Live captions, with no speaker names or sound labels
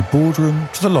boardroom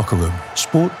to the locker room,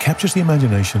 sport captures the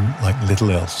imagination like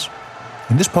little else.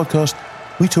 In this podcast,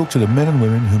 we talk to the men and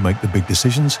women who make the big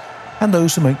decisions and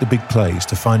those who make the big plays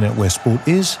to find out where sport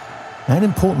is and,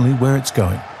 importantly, where it's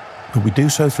going. But we do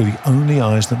so through the only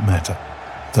eyes that matter,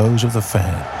 those of the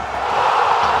fan.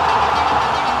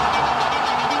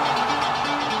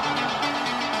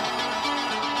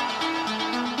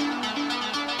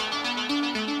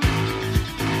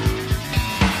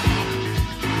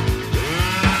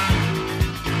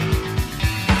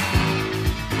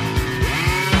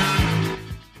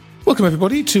 Welcome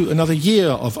everybody to another year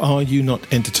of Are You Not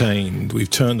Entertained? We've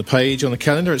turned the page on the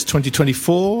calendar, it's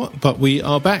 2024, but we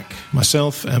are back.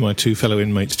 Myself and my two fellow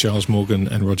inmates, Giles Morgan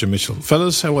and Roger Mitchell.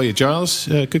 Fellas, how are you, Giles?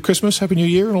 Good Christmas, Happy New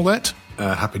Year and all that?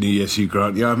 Happy New Year to you,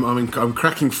 Grant. Yeah, I'm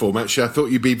cracking form, actually. I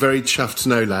thought you'd be very chuffed to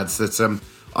know, lads, that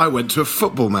I went to a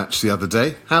football match the other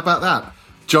day. How about that?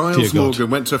 Giles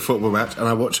Morgan went to a football match and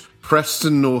I watched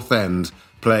Preston North End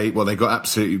play. Well, they got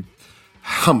absolutely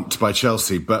humped by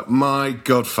Chelsea, but my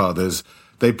godfathers,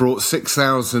 they brought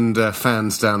 6,000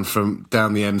 fans down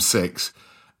the M6,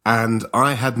 and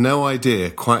I had no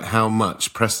idea quite how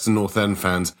much Preston North End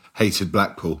fans hated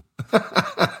Blackpool.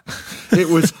 It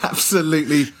was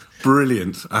absolutely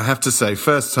brilliant, I have to say.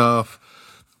 First half,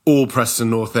 all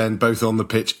Preston North End, both on the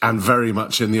pitch and very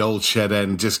much in the old shed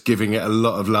end, just giving it a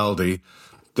lot of laldy.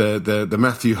 The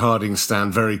Matthew Harding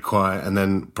stand very quiet, and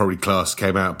then probably class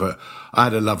came out, but I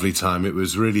had a lovely time.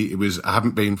 I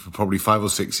haven't been for probably 5 or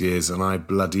 6 years, and I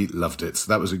bloody loved it.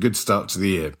 So that was a good start to the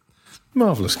year.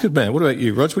 Marvellous, good man. What about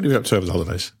you, Rog? What have you been up to over the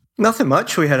holidays? Nothing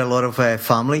much. We had a lot of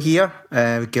family here,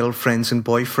 girlfriends and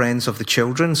boyfriends of the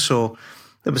children, so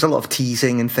there was a lot of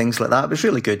teasing and things like that. It was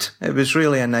really good. It was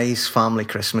really a nice family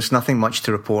Christmas. Nothing much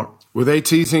to report. Were they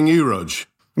teasing you, Rog?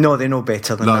 No, they know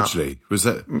better than Largely. that. Was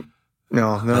that...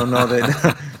 No.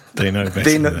 They know better.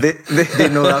 They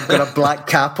know I've got a black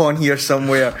cap on here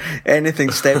somewhere.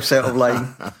 Anything steps out of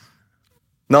line.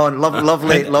 No,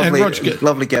 lovely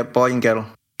boy and girl.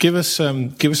 Give us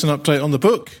an update on the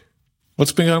book.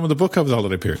 What's been going on with the book over the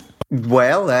holiday period?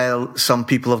 Well, some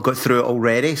people have got through it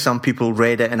already. Some people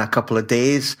read it in a couple of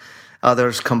days.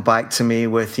 Others come back to me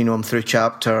with, I'm through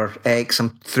chapter X,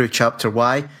 I'm through chapter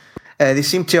Y. They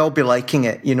seem to all be liking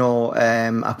it.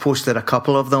 I posted a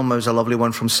couple of them. There was a lovely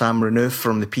one from Sam Renouf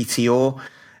from the PTO,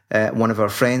 one of our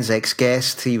friends,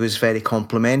 ex-guest. He was very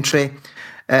complimentary.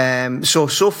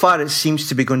 So far it seems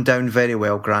to be going down very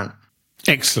well, Grant.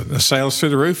 Excellent. The sales through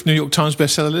the roof. New York Times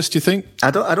bestseller list, do you think? I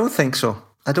don't think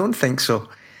so.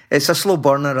 It's a slow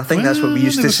burner. I think that's what we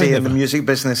used to say in the music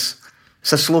business.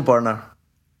 It's a slow burner.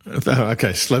 Oh,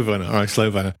 okay, slow burner. All right, slow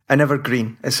burner. An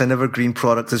evergreen. It's an evergreen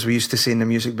product, as we used to say in the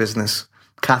music business.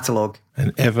 Catalogue.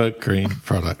 An evergreen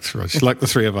product, right? Like the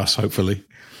three of us, hopefully.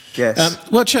 Yes.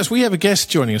 Well, Chas, we have a guest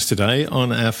joining us today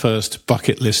on our first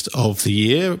bucket list of the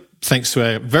year, thanks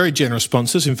to our very generous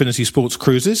sponsors, Infinity Sports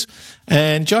Cruises.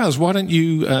 And Giles, why don't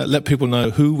you let people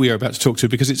know who we are about to talk to,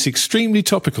 because it's extremely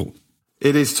topical.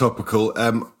 It is topical.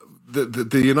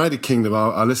 The United Kingdom,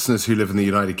 our listeners who live in the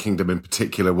United Kingdom in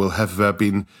particular, will have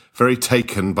been very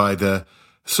taken by the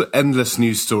endless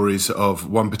news stories of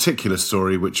one particular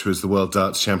story, which was the World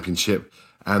Darts Championship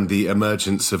and the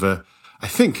emergence of a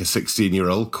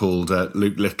 16-year-old called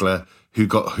Luke Littler, who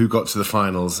got to the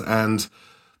finals. And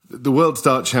the World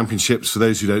Darts Championships, for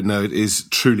those who don't know, it is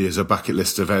truly a bucket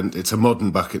list event. It's a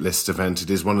modern bucket list event. It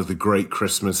is one of the great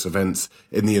Christmas events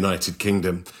in the United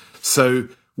Kingdom. So,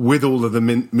 with all of the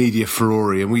media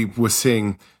furore, and we were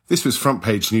seeing, this was front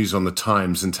page news on the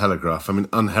Times and Telegraph,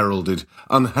 unheralded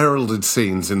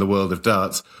scenes in the world of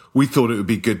darts. We thought it would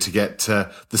be good to get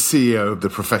the CEO of the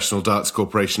Professional Darts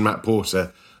Corporation, Matt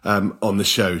Porter, on the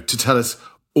show to tell us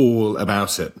all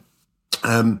about it.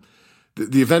 The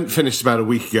event finished about a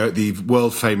week ago at the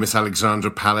world-famous Alexandra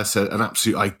Palace, an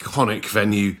absolute iconic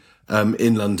venue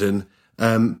in London.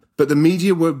 But the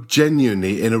media were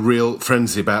genuinely in a real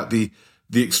frenzy about the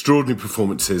extraordinary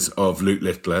performances of Luke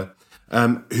Littler,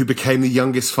 who became the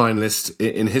youngest finalist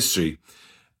in history.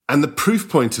 And the proof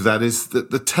point of that is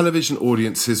that the television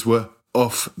audiences were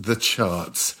off the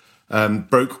charts,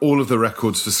 broke all of the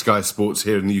records for Sky Sports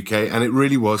here in the UK, and it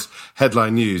really was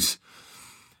headline news.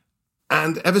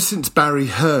 And ever since Barry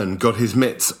Hearn got his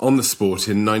mitts on the sport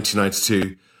in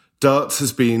 1992, darts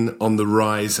has been on the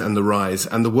rise, and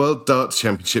the World Darts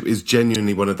Championship is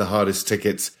genuinely one of the hardest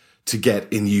tickets to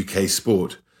get in UK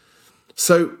sport.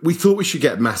 So we thought we should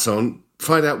get Matt on,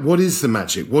 find out what is the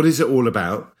magic, what is it all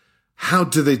about, how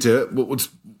do they do it,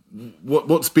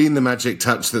 what's been the magic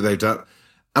touch that they've done,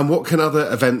 and what can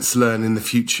other events learn in the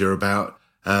future about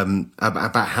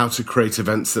how to create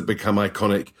events that become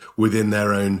iconic within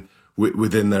their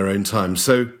own time.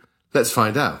 So Let's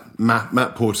find out.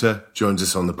 Matt Porter joins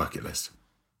us on the bucket list.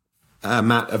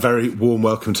 Matt, a very warm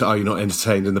welcome to Are You Not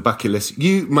Entertained in the bucket list.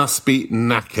 You must be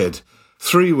knackered.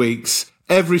 3 weeks,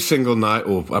 every single night,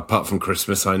 or apart from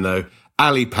Christmas, I know,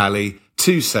 Ali Pally,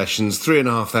 2 sessions,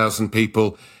 3,500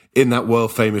 people in that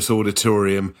world-famous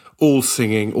auditorium, all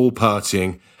singing, all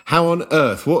partying. How on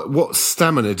earth, what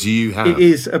stamina do you have? It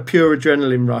is a pure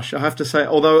adrenaline rush, I have to say,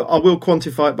 although I will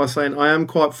quantify it by saying I am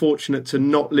quite fortunate to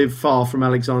not live far from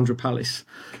Alexandra Palace.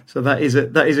 So that is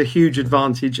a huge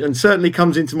advantage, and certainly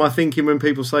comes into my thinking when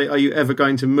people say, are you ever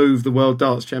going to move the World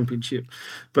Darts Championship?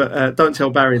 But don't tell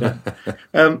Barry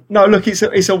that. No, look,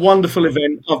 it's a wonderful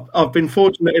event. I've been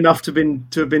fortunate enough to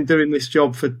have been doing this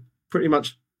job for pretty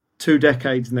much 2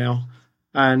 decades now.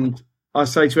 And I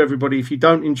say to everybody, if you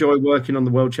don't enjoy working on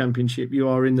the World Championship, you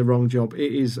are in the wrong job.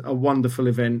 It is a wonderful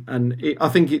event. And I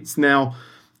think it's now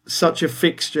such a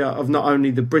fixture of not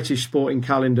only the British sporting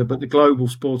calendar, but the global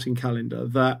sporting calendar,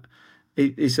 that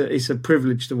it's a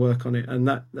privilege to work on it. And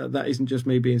that isn't just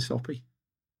me being soppy.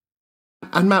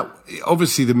 And Matt,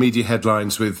 obviously the media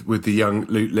headlines with the young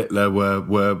Luke Littler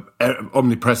were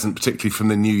omnipresent, particularly from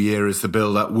the new year as the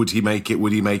build-up. Would he make it?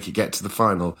 Would he make it get to the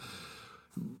final?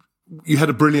 You had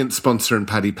a brilliant sponsor in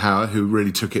Paddy Power who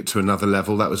really took it to another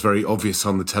level. That was very obvious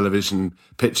on the television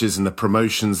pictures and the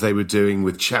promotions they were doing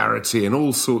with charity and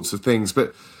all sorts of things.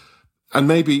 And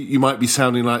maybe you might be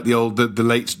sounding like the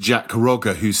late Jack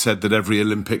Rogger, who said that every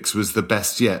Olympics was the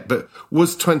best yet. But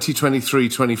was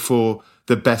 2023-24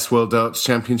 the best World Darts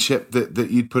Championship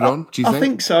that you'd put on, do you think? I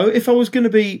think so. If I was going to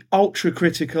be ultra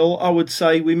critical, I would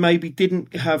say we maybe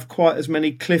didn't have quite as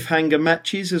many cliffhanger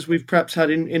matches as we've perhaps had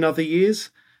in other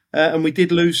years. And we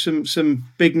did lose some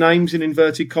big names in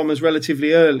inverted commas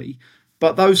relatively early.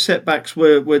 But those setbacks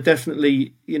were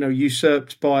definitely,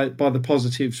 usurped by the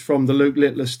positives from the Luke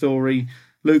Littler story,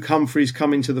 Luke Humphreys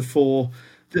coming to the fore.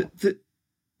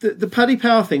 The Paddy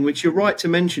Power thing, which you're right to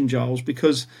mention, Giles,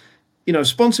 because,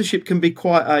 sponsorship can be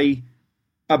quite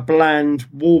a bland,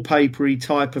 wallpapery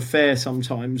type affair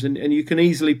sometimes. And you can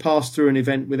easily pass through an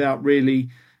event without really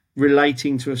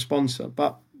relating to a sponsor.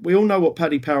 But we all know what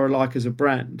Paddy Power are like as a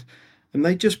brand. And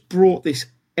they just brought this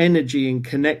energy and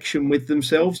connection with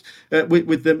themselves,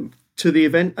 with them to the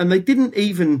event. And they didn't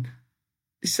even,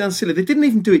 it sounds silly, they didn't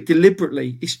even do it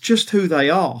deliberately. It's just who they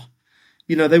are.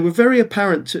 They were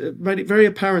made it very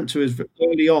apparent to us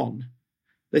early on.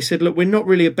 They said, look, we're not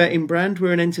really a betting brand,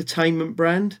 we're an entertainment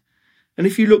brand. And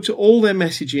if you looked at all their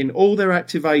messaging, all their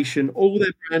activation, all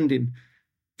their branding,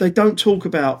 they don't talk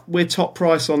about we're top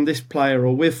price on this player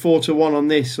or we're 4-1 on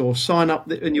this or sign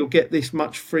up and you'll get this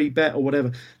much free bet or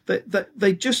whatever.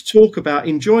 They just talk about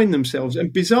enjoying themselves.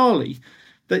 And bizarrely,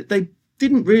 they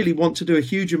didn't really want to do a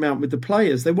huge amount with the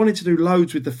players. They wanted to do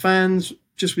loads with the fans,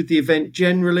 just with the event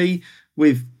generally,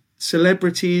 with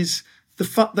celebrities.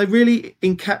 They really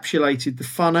encapsulated the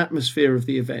fun atmosphere of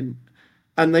the event.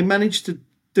 And they managed to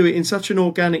do it in such an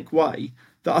organic way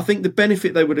that I think the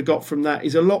benefit they would have got from that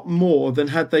is a lot more than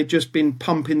had they just been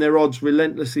pumping their odds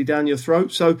relentlessly down your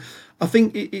throat. So I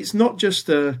think it's not just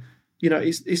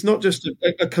it's not just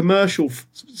a commercial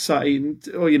saying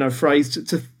or phrase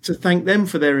to thank them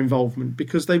for their involvement,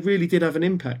 because they really did have an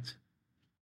impact.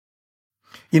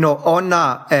 On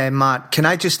that, Matt, can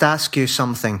I just ask you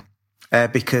something?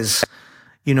 Because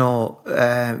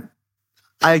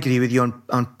I agree with you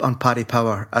on Paddy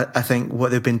Power. I think what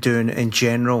they've been doing in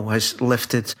general has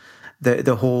lifted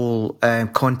the whole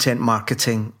content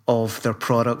marketing of their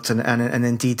product, and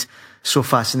indeed so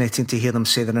fascinating to hear them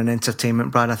say they're an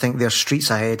entertainment brand. I think they're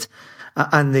streets ahead,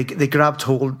 and they grabbed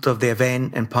hold of the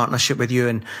event in partnership with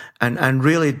you and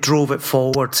really drove it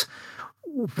forward.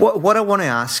 What I want to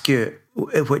ask you,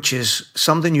 which is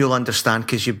something you'll understand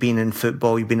because you've been in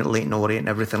football, you've been at Leyton Orient and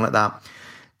everything like that.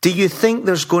 Do you think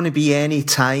there's going to be any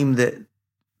time that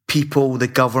people, the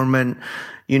government,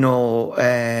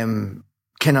 kind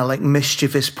of like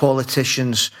mischievous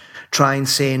politicians try and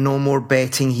say no more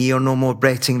betting here, no more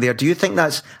betting there? Do you think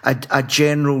that's a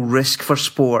general risk for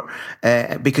sport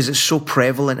because it's so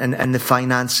prevalent in the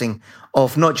financing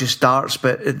of not just darts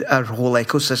but our whole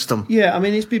ecosystem? Yeah, I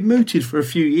mean, it's been mooted for a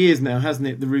few years now, hasn't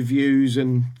it? The reviews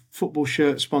and football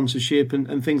shirt sponsorship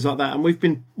and things like that, and we've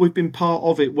been part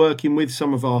of it, working with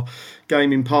some of our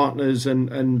gaming partners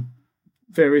and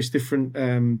various different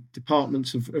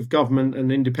departments of government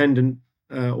and independent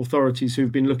authorities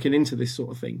who've been looking into this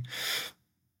sort of thing.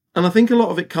 And I think a lot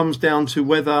of it comes down to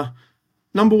whether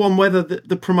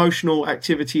the promotional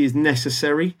activity is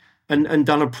necessary and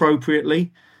done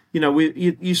appropriately.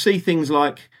 You see things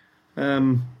like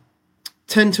 10-1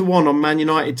 on Man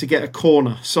United to get a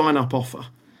corner sign-up offer.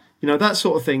 that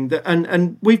sort of thing.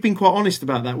 And we've been quite honest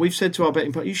about that. We've said to our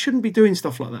betting partners, you shouldn't be doing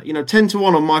stuff like that. 10 to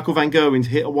 1 on Michael van Gerwen to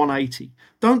hit a 180.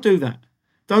 Don't do that.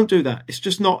 Don't do that.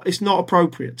 It's not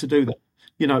appropriate to do that.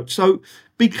 So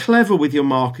be clever with your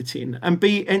marketing and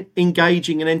be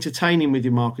engaging and entertaining with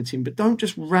your marketing, but don't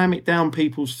just ram it down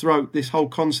people's throat, this whole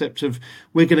concept of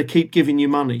we're going to keep giving you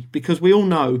money, because we all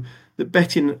know that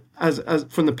betting as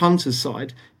from the punter's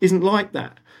side isn't like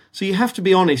that. So you have to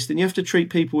be honest and you have to treat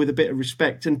people with a bit of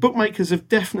respect. And bookmakers have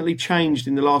definitely changed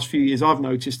in the last few years, I've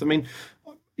noticed. I mean,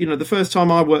 the first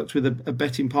time I worked with a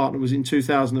betting partner was in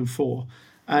 2004.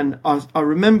 And I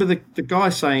remember the guy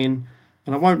saying,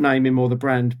 and I won't name him or the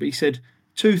brand, but he said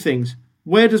two things.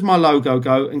 Where does my logo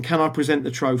go and can I present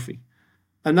the trophy?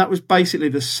 And that was basically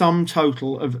the sum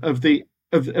total of the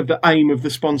aim of the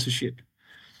sponsorship.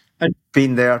 And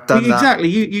been there, done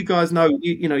exactly. that. You guys know,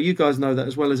 you guys know that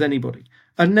as well as anybody.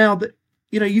 And now that,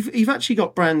 you've actually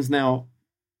got brands now,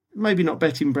 maybe not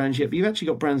betting brands yet, but you've actually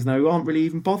got brands now who aren't really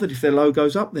even bothered if their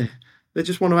logo's up there. They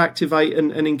just want to activate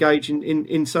and engage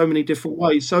in so many different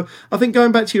ways. So I think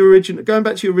going back to your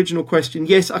original question,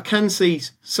 yes, I can see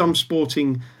some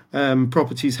sporting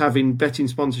properties having betting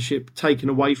sponsorship taken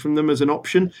away from them as an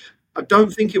option. I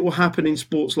don't think it will happen in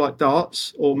sports like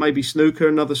darts or maybe snooker,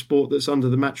 another sport that's under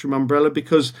the Matchroom umbrella,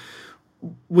 because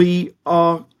we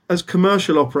are, as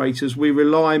commercial operators, we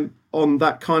rely on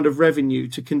that kind of revenue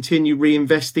to continue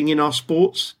reinvesting in our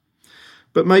sports.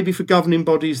 But maybe for governing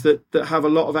bodies that have a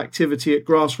lot of activity at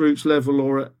grassroots level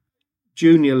or at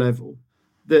junior level,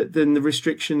 then the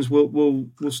restrictions will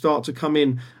start to come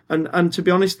in. And to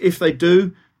be honest, if they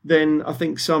do, then I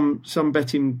think some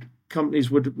betting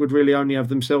companies would really only have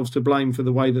themselves to blame for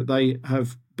the way that they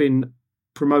have been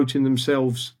promoting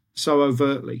themselves so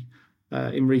overtly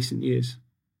in recent years.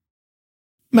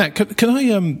 Matt, can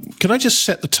I just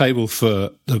set the table for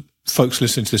the folks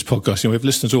listening to this podcast? We have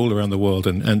listeners all around the world,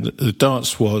 and the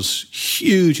darts was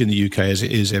huge in the UK, as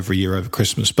it is every year over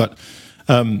Christmas. But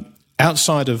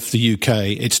outside of the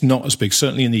UK, it's not as big.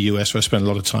 Certainly in the US, where I spend a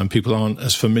lot of time, people aren't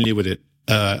as familiar with it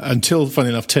until, funny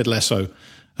enough, Ted Lasso,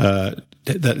 that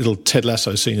little Ted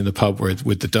Lasso scene in the pub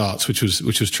with the darts, which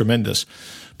was tremendous.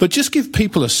 But just give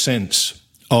people a sense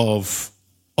of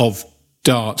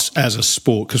darts as a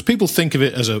sport, because people think of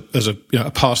it as a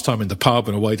pastime in the pub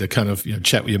and a way to kind of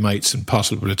chat with your mates and pass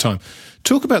a little bit of time.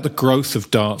 Talk about the growth of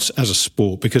darts as a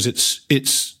sport, because it's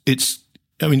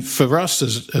I mean, for us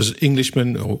as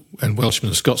Englishmen and Welshmen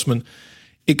and Scotsmen,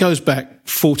 it goes back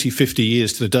 40, 50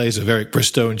 years to the days of Eric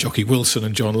Bristow and Jockey Wilson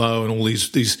and John Lowe and all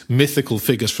these mythical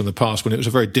figures from the past when it was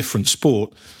a very different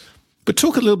sport. But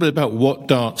talk a little bit about what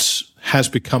darts has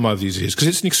become over these years, because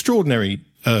it's an extraordinary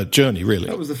journey, really.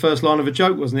 That was the first line of a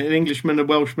joke, wasn't it? An Englishman, a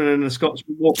Welshman and a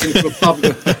Scotsman walked into a pub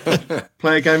to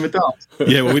play a game of darts.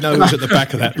 Yeah, well, we know who's at the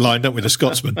back of that line, don't we? The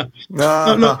Scotsman.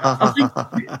 Look, I think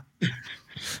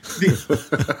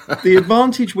the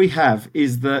advantage we have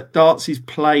is that darts is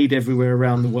played everywhere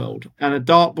around the world, and a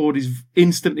dartboard is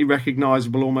instantly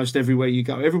recognisable almost everywhere you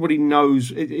go. Everybody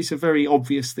knows it's a very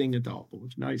obvious thing, a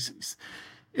dartboard.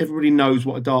 Everybody knows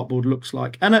what a dartboard looks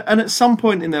like. And at some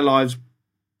point in their lives,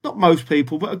 not most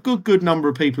people, but a good number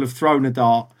of people have thrown a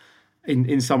dart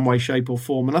in some way, shape or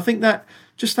form. And I think that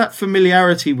just that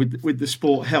familiarity with the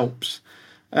sport helps.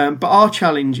 But our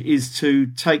challenge is to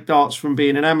take darts from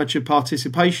being an amateur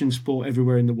participation sport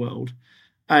everywhere in the world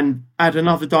and add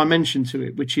another dimension to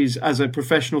it, which is as a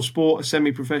professional sport, a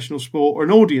semi-professional sport, or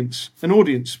an audience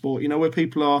sport, where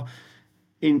people are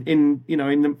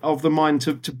of the mind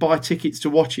to buy tickets to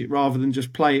watch it rather than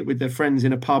just play it with their friends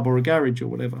in a pub or a garage or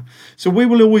whatever. So we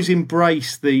will always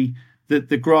embrace the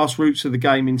grassroots of the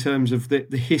game in terms of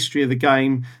the history of the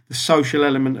game, the social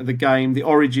element of the game, the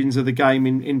origins of the game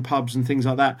in pubs and things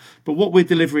like that. But what we're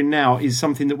delivering now is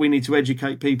something that we need to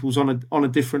educate people on a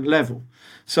different level.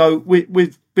 So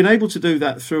we've been able to do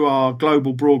that through our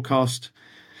global broadcast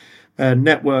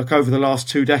network over the last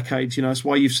 2 decades. That's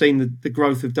why you've seen the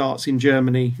growth of darts in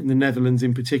Germany and the Netherlands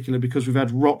in particular, because we've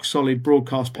had rock solid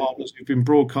broadcast partners who've been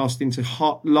broadcasting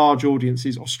to large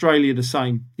audiences. Australia the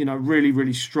same, really,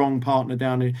 really strong partner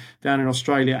down in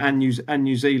Australia and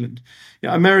New Zealand.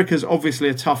 America's obviously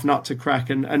a tough nut to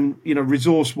crack, and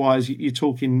resource wise, you're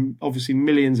talking obviously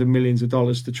millions and millions of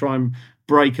dollars to try and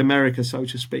break America, so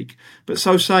to speak. But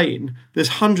so saying, there's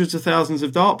hundreds of thousands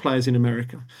of dart players in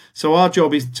America. So our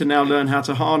job is to now learn how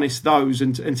to harness those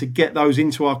and to get those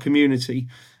into our community,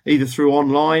 either through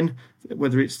online,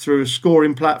 whether it's through a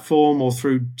scoring platform or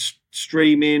through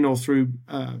streaming or through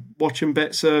watch and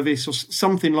bet service or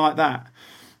something like that.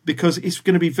 because it's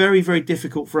going to be very, very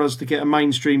difficult for us to get a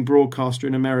mainstream broadcaster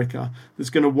in America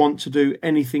that's going to want to do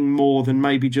anything more than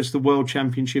maybe just the World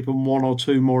Championship and one or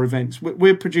two more events.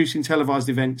 We're producing televised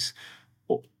events,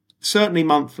 certainly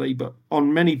monthly, but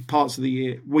on many parts of the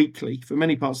year, weekly, for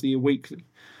many parts of the year, weekly.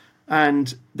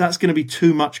 And that's going to be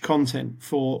too much content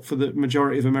for the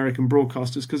majority of American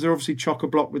broadcasters, because they're obviously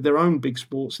chock-a-block with their own big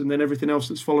sports and then everything else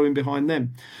that's following behind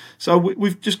them. So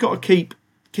we've just got to keep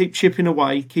chipping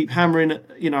away, keep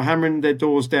hammering their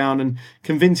doors down and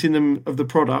convincing them of the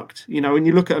product. When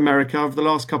you look at America over the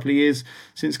last couple of years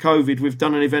since COVID, we've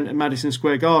done an event at Madison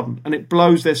Square Garden and it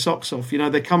blows their socks off.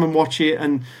 They come and watch it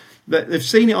and they've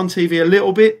seen it on TV a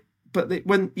little bit, but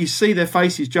when you see their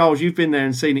faces, Giles, you've been there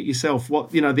and seen it yourself.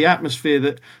 The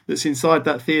atmosphere that's inside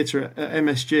that theatre at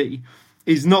MSG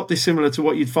is not dissimilar to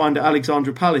what you'd find at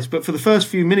Alexandra Palace. But for the first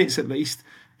few minutes, at least,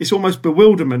 it's almost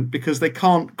bewilderment because they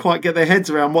can't quite get their heads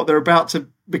around what they're about to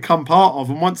become part of.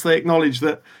 And once they acknowledge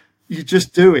that you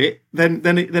just do it, then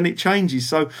it changes.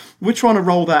 So we're trying to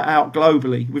roll that out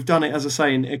globally. We've done it, as I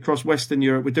say, across Western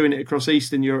Europe. We're doing it across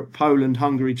Eastern Europe, Poland,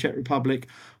 Hungary, Czech Republic,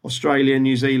 Australia,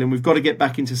 New Zealand. We've got to get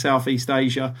back into Southeast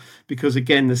Asia because,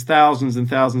 again, there's thousands and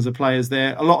thousands of players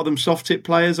there. A lot of them soft tip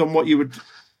players on what you would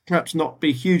perhaps not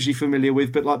be hugely familiar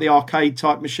with, but like the arcade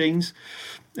type machines.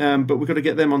 But we've got to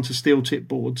get them onto steel tip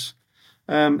boards.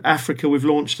 Africa, we've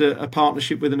launched a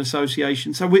partnership with an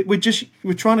association. So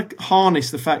we're trying to harness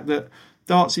the fact that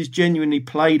darts is genuinely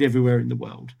played everywhere in the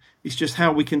world. It's just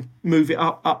how we can move it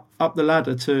up the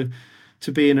ladder to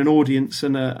being an audience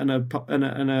and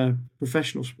a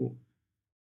professional sport.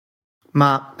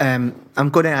 Matt, I'm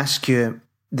going to ask you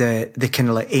the kind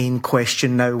of like AYNE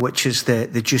question now, which is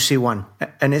the juicy one,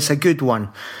 and it's a good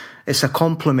one. It's a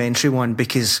complimentary one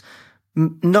because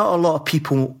not a lot of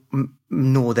people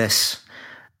know this.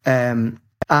 And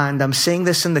I'm saying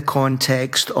this in the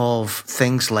context of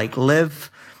things like LIV.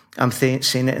 I'm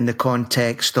saying it in the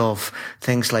context of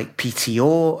things like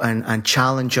PTO and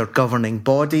challenger governing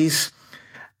bodies.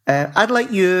 I'd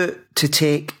like you to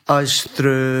take us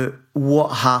through what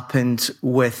happened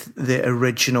with the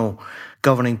original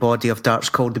governing body of darts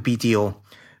called the BDO.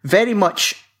 Very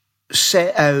much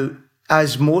set out,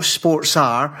 as most sports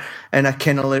are, in a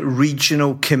kind of like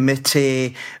regional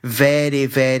committee, very,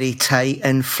 very tight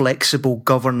and flexible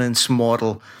governance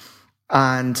model.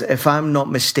 And if I'm not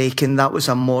mistaken, that was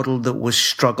a model that was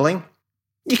struggling.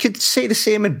 You could say the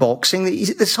same in boxing.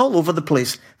 It's all over the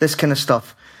place, this kind of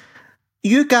stuff.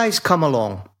 You guys come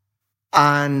along,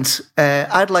 and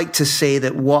I'd like to say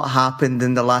that what happened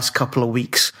in the last couple of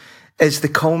weeks is the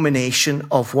culmination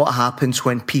of what happens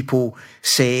when people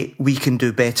say we can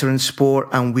do better in sport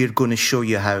and we're going to show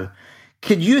you how.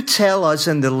 Could you tell us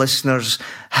and the listeners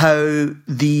how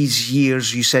these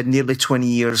years, you said nearly 20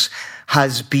 years,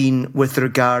 has been with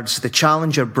regards to the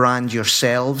challenger brand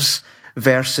yourselves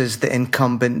versus the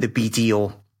incumbent, the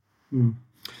BDO?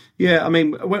 Yeah, I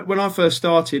mean, when I first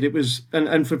started, it was,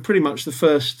 and for pretty much the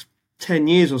first 10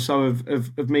 years or so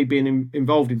of me being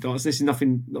involved in darts, this is not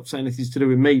saying anything to do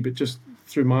with me, but just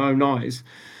through my own eyes,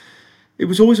 it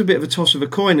was always a bit of a toss of a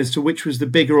coin as to which was the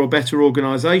bigger or better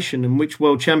organisation and which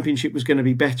World Championship was going to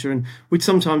be better. And we'd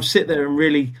sometimes sit there and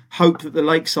really hope that the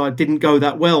Lakeside didn't go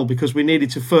that well because we needed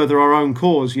to further our own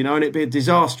cause, and it'd be a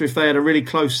disaster if they had a really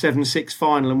close 7-6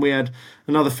 final and we had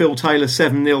another Phil Taylor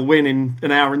 7-0 win in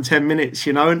an hour and 10 minutes,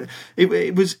 and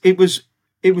it was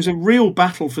a real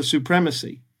battle for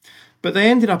supremacy. But they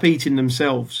ended up eating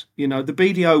themselves. The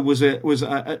BDO was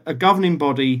a governing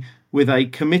body with a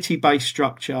committee-based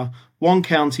structure, one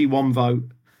county, one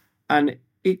vote, and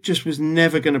it just was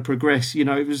never going to progress.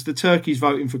 It was the turkeys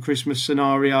voting for Christmas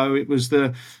scenario. It was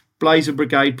the Blazer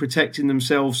Brigade protecting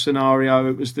themselves scenario.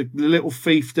 It was the little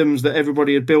fiefdoms that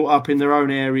everybody had built up in their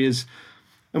own areas.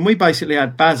 And we basically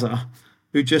had Bazza,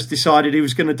 who just decided he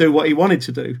was going to do what he wanted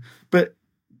to do. But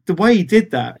the way he did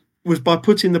that was by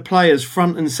putting the players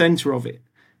front and centre of it.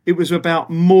 It was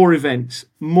about more events,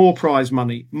 more prize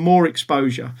money, more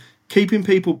exposure, keeping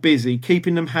people busy,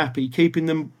 keeping them happy, keeping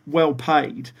them well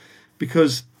paid,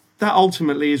 because that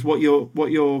ultimately is what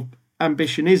your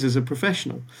ambition is as a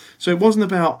professional. So it wasn't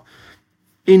about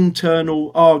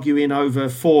internal arguing over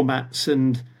formats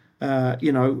and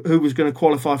who was going to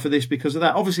qualify for this because of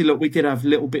that. Obviously, look, we did have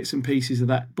little bits and pieces of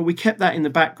that, but we kept that in the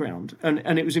background,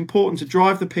 and it was important to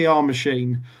drive the PR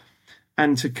machine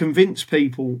and to convince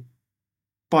people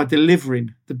by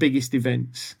delivering the biggest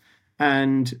events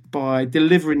and by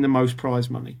delivering the most prize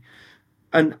money.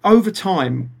 And over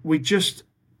time, we just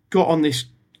got on this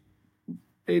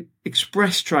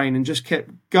express train and just kept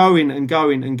going and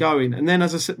going and going. And then,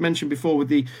 as I mentioned before, with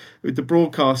the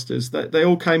broadcasters, that they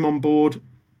all came on board.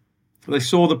 They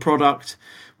saw the product.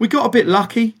 we got a bit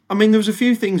lucky. I mean, there was a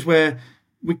few things where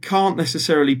we can't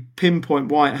necessarily pinpoint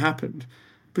why it happened,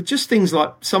 but just things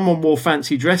like someone wore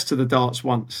fancy dress to the darts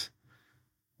once.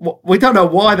 We don't know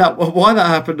why that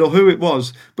happened or who it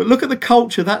was, but look at the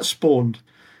culture that spawned.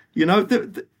 You know,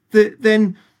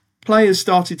 then players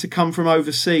started to come from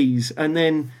overseas, and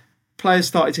then players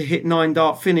started to hit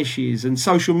 9-dart finishes, and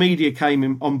social media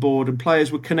came on board, and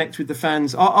players would connect with the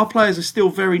fans. Our players are still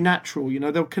very natural. You know,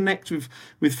 they'll connect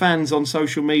with fans on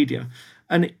social media,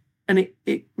 and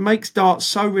it makes darts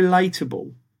so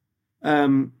relatable.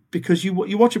 Because you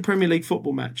watch a Premier League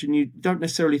football match and you don't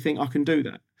necessarily think I can do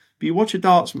that. But you watch a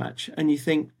darts match and you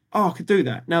think, oh, I could do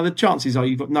that. Now, the chances are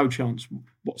you've got no chance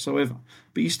whatsoever.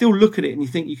 But you still look at it and you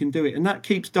think you can do it. And that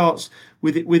keeps darts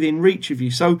within reach of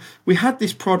you. So we had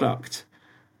this product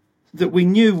that we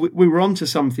knew we were onto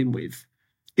something with.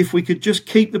 If we could just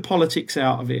keep the politics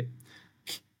out of it,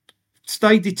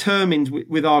 stay determined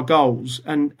with our goals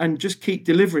and just keep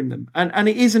delivering them. And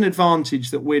it is an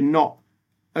advantage that we're not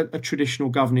a traditional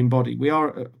governing body. We are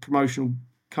a promotional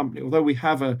company, although we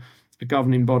have a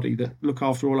governing body that look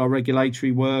after all our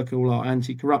regulatory work, all our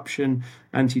anti-corruption,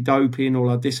 anti-doping, all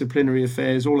our disciplinary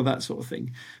affairs, all of that sort of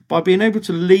thing. By being able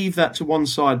to leave that to one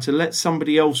side, to let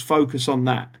somebody else focus on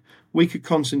that, we could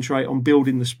concentrate on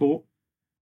building the sport.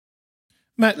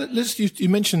 Matt, you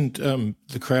mentioned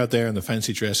the crowd there and the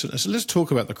fancy dress. So let's talk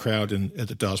about the crowd at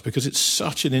the darts, because it's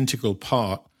such an integral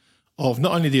part of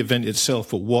not only the event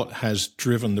itself, but what has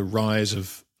driven the rise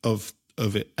of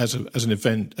it as an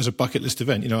event, as a bucket list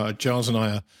event. You know, Giles and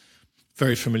I are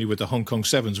very familiar with the Hong Kong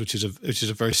Sevens, which is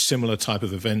a very similar type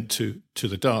of event to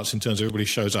the darts in terms of everybody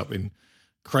shows up in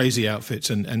crazy outfits,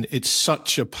 and it's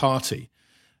such a party.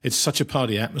 It's such a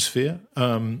party atmosphere.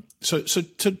 So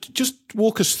to just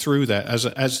walk us through that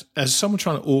as someone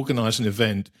trying to organise an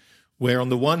event where on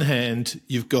the one hand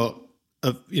you've got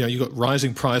you've got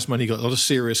rising prize money, you've got a lot of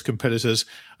serious competitors,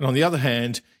 and on the other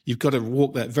hand you've got to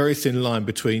walk that very thin line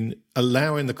between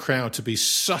allowing the crowd to be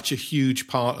such a huge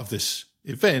part of this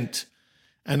event,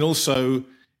 and also,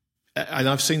 and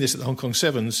I've seen this at the Hong Kong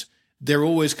Sevens, they're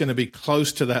always going to be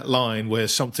close to that line where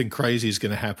something crazy is going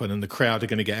to happen and the crowd are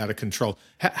going to get out of control.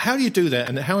 How do you do that,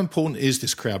 and how important is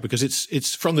this crowd? Because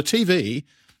it's from the TV,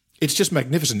 it's just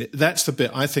magnificent. That's the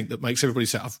bit I think that makes everybody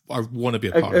say, I want to be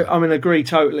a part of it. I mean, I agree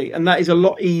totally. And that is a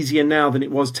lot easier now than it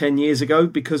was 10 years ago,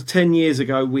 because 10 years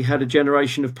ago we had a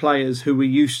generation of players who were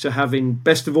used to having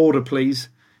best of order, please,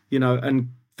 you know, and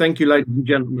thank you, ladies and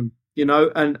gentlemen, you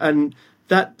know, and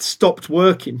that stopped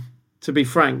working, to be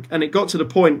frank. And it got to the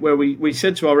point where we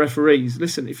said to our referees,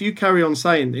 listen, if you carry on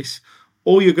saying this,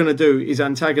 all you're going to do is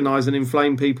antagonise and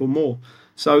inflame people more.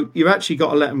 So you've actually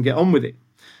got to let them get on with it.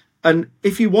 And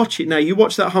if you watch it now, you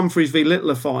watch that Humphreys v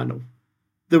Littler final,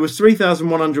 there was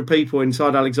 3,100 people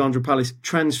inside Alexandra Palace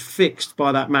transfixed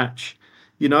by that match.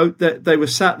 You know, they were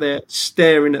sat there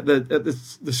staring at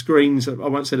the screens. I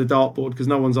won't say the dartboard because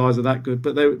no one's eyes are that good,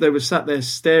 but they were sat there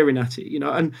staring at it. You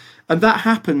know, and that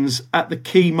happens at the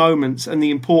key moments and the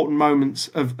important moments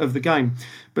of the game.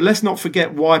 But let's not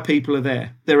forget why people are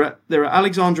there. They're at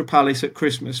Alexandra Palace at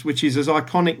Christmas, which is as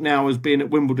iconic now as being at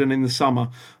Wimbledon in the summer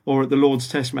or at the Lord's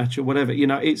Test match or whatever. You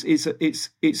know, it's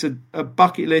a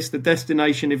bucket list, a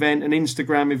destination event, an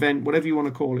Instagram event, whatever you want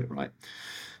to call it, right?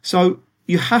 So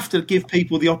you have to give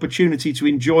people the opportunity to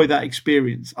enjoy that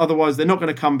experience. Otherwise, they're not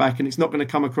going to come back, and it's not going to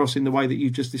come across in the way that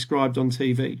you've just described on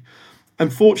TV.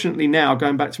 Unfortunately, now,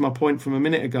 going back to my point from a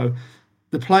minute ago,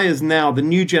 the players now, the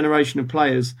new generation of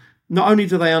players, not only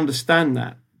do they understand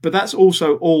that, but that's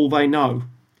also all they know.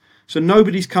 So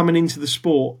nobody's coming into the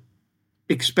sport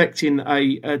expecting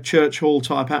a church hall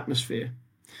type atmosphere.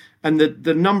 And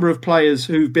the number of players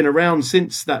who've been around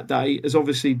since that day has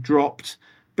obviously dropped.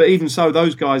 But even so,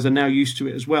 those guys are now used to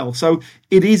it as well. So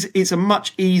it's a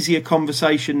much easier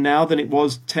conversation now than it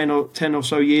was 10 or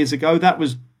so years ago. That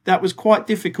was quite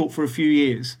difficult for a few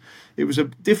years. It was a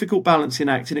difficult balancing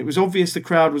act, and it was obvious the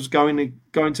crowd was going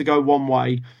to go one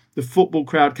way. The football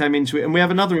crowd came into it. And we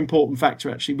have another important factor,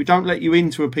 actually. We don't let you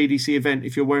into a PDC event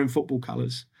if you're wearing football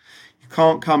colours. You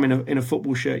can't come in a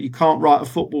football shirt. You can't write a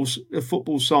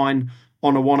football sign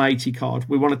on a 180 card.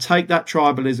 We want to take that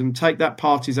tribalism, take that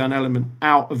partisan element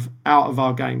out of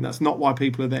our game. That's not why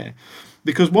people are there.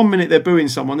 Because one minute they're booing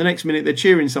someone, the next minute they're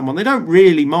cheering someone. They don't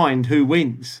really mind who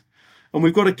wins. And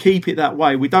we've got to keep it that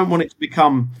way. We don't want it to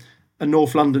become a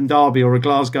North London derby or a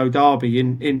Glasgow derby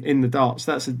in the darts.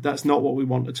 That's not what we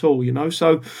want at all, you know.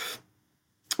 So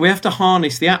we have to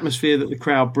harness the atmosphere that the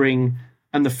crowd bring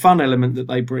and the fun element that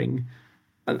they bring.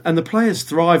 And the players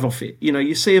thrive off it. You know,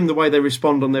 you see them the way they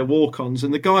respond on their walk-ons.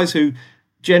 And the guys who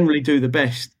generally do the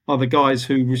best are the guys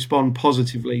who respond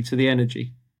positively to the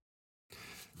energy.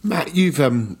 Matt, you've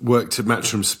worked at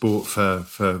Matchroom Sport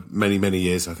for many, many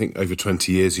years. I think over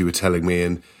 20 years, you were telling me.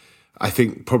 And I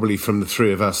think probably from the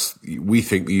three of us, we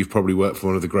think that you've probably worked for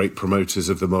one of the great promoters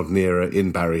of the modern era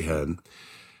in Barry Hearn.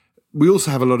 We also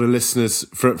have a lot of listeners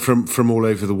from all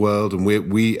over the world. And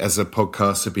we as a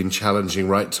podcast have been challenging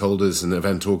rights holders and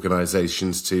event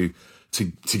organisations to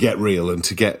get real and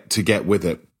to get with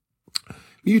it.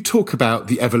 You talk about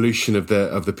the evolution of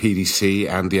the PDC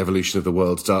and the evolution of the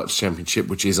World Darts Championship,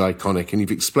 which is iconic, and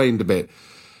you've explained a bit.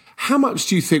 How much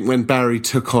do you think when Barry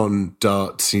took on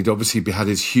darts, he'd obviously had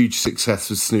his huge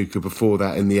success with snooker before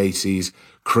that in the 80s,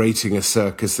 creating a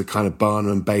circus, the kind of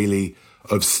Barnum and Bailey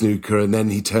of snooker, and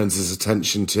then he turns his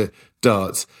attention to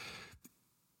darts.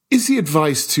 Is the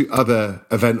advice to other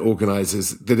event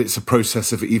organisers that it's a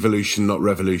process of evolution, not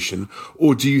revolution?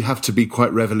 Or do you have to be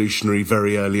quite revolutionary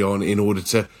very early on in order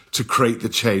to create the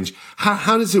change?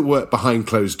 How does it work behind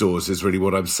closed doors is really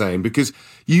what I'm saying. Because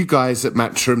you guys at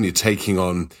Matchroom, you're taking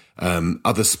on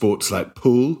other sports like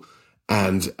pool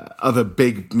and other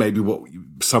big, maybe what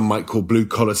some might call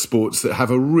blue-collar sports that have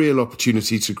a real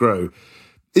opportunity to grow.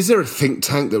 Is there a think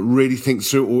tank that really thinks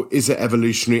through, or is it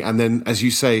evolutionary? And then, as you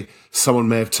say, someone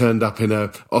may have turned up in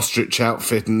a ostrich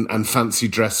outfit and fancy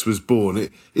dress was born.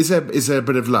 Is there a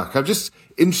bit of luck? I'm just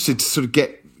interested to sort of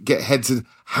get heads in.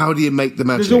 How do you make the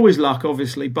magic? There's always luck,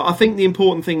 obviously, but I think the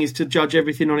important thing is to judge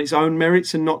everything on its own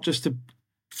merits and not just to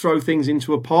throw things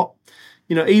into a pot.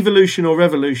 You know, evolution or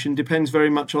revolution depends very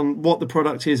much on what the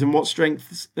product is and what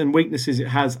strengths and weaknesses it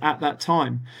has at that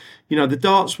time. You know, the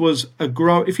darts was a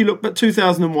grow. If you look at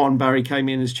 2001, Barry came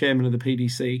in as chairman of the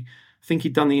PDC. I think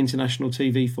he'd done the international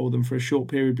TV for them for a short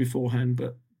period beforehand,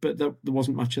 but there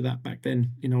wasn't much of that back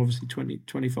then, you know, obviously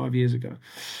 25 years ago.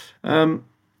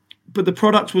 But the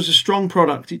product was a strong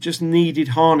product. It just needed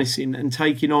harnessing and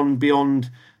taking on beyond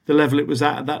the level it was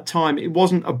at that time. It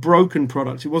wasn't a broken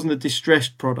product. It wasn't a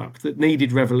distressed product that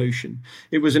needed revolution.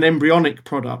 It was an embryonic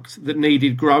product that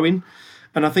needed growing.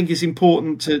 And I think it's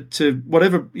important to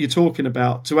whatever you're talking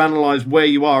about, to analyse where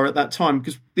you are at that time,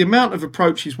 because the amount of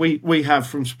approaches we have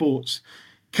from sports,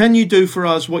 can you do for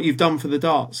us what you've done for the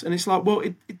darts? And it's like, well,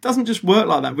 it doesn't just work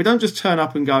like that. We don't just turn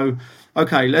up and go,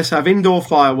 okay, let's have indoor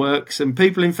fireworks and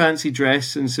people in fancy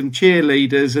dress and some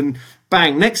cheerleaders and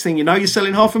bang, next thing you know, you're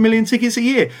selling 500,000 tickets a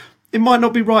year. It might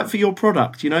not be right for your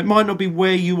product. You know, it might not be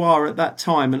where you are at that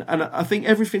time. And I think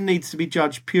everything needs to be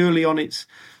judged purely on its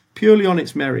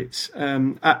merits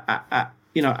at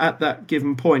that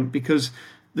given point, because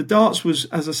the darts was,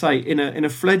 as I say, in a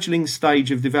fledgling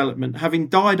stage of development, having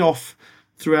died off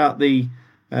throughout the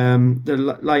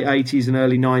late 80s and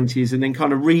early 90s, and then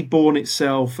kind of reborn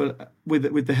itself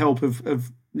with the help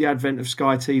of the advent of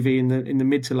Sky TV in the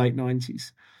mid to late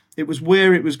 90s. It was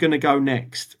where it was going to go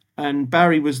next, and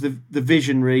Barry was the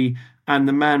visionary and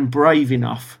the man brave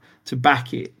enough to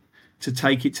back it, to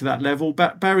take it to that level.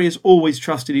 Barry has always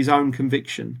trusted his own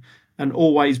conviction and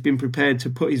always been prepared to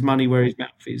put his money where his mouth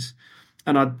is.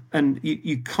 And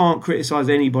you can't criticise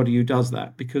anybody who does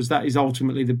that, because that is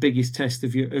ultimately the biggest test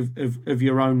of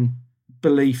your own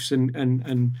beliefs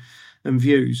and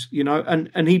views, you know.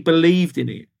 And he believed in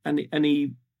it, and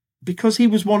he, because he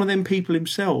was one of them people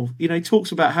himself. You know, he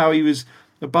talks about how he was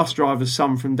a bus driver's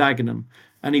son from Dagenham,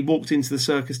 and he walked into the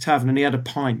Circus Tavern and he had a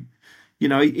pint. You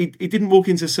know, he didn't walk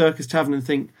into Circus Tavern and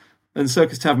think, and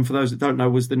Circus Tavern, for those that don't know,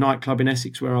 was the nightclub in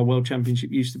Essex where our World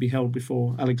Championship used to be held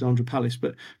before Alexandra Palace.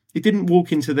 But he didn't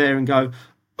walk into there and go,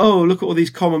 oh, look at all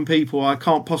these common people. I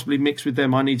can't possibly mix with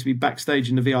them. I need to be backstage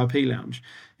in the VIP lounge.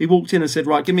 He walked in and said,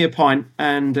 right, give me a pint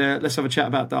and let's have a chat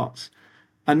about darts.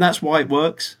 And that's why it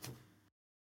works.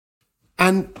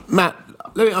 And Matt,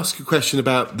 let me ask you a question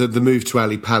about the move to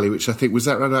Ali Pali, which I think was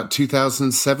that around about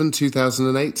 2007,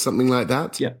 2008, something like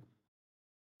that? Yeah.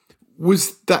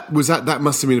 That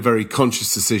must have been a very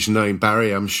conscious decision, knowing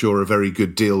Barry. I'm sure a very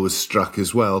good deal was struck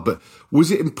as well. But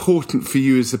was it important for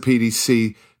you as the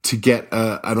PDC to get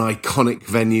an iconic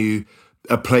venue,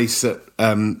 a place that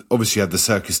obviously had the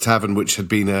Circus Tavern, which had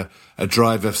been a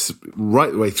driver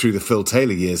right the way through the Phil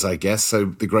Taylor years, I guess, so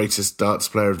the greatest darts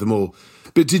player of them all.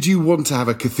 But did you want to have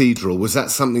a cathedral? Was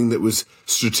that something that was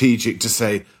strategic to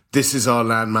say, this is our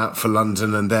landmark for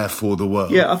London and therefore the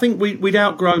world? Yeah, I think we'd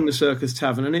outgrown the Circus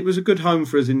Tavern, and it was a good home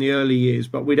for us in the early years,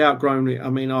 but we'd outgrown it. I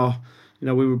mean,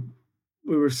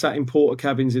 we were sat in porter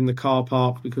cabins in the car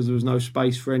park because there was no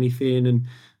space for anything, and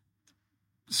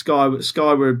Sky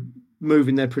were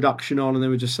moving their production on, and they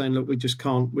were just saying, look, we just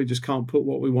can't put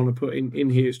what we want to put in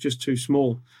here. It's just too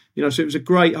small. You know, so it was a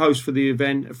great host for the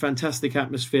event, a fantastic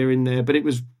atmosphere in there, but it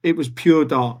was pure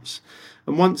darts.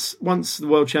 And once the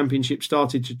World Championship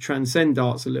started to transcend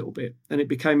darts a little bit and it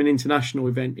became an international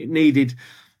event, it needed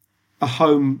a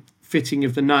home fitting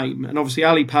of the name. And obviously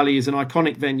Ali Pali is an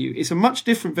iconic venue. It's a much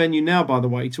different venue now, by the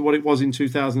way, to what it was in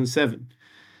 2007.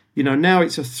 Now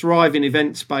it's a thriving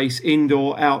event space,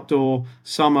 indoor, outdoor,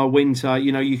 summer, winter.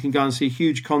 You can go and see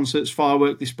huge concerts,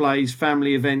 firework displays,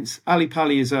 family events. Ali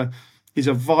Pali is a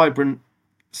vibrant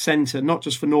centre, not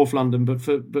just for North London, but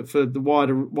for the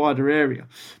wider area.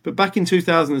 But back in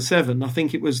 2007, I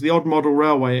think it was the Odd Model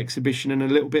Railway exhibition and a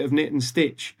little bit of knit and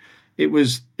stitch. It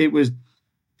was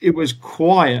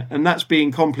quiet, and that's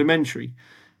being complimentary,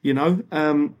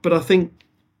 But I think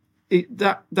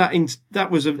that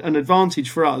was an advantage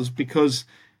for us, because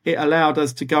it allowed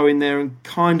us to go in there and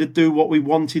kind of do what we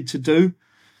wanted to do.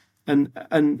 And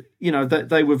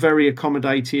they were very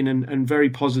accommodating and very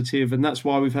positive, and that's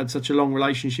why we've had such a long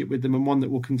relationship with them, and one that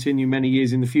will continue many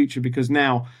years in the future, because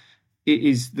now it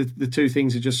is the two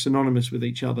things are just synonymous with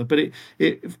each other. But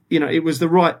it was the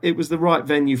right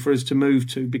venue for us to move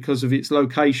to because of its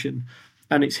location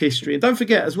and its history. And don't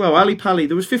forget as well, Ali Pali,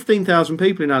 there was 15,000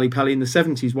 people in Ali Pali in the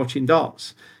 70s watching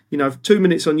darts. 2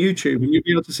 minutes on YouTube, and you'll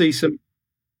be able to see some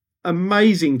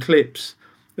amazing clips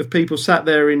of people sat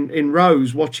there in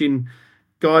rows watching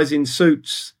guys in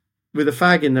suits with a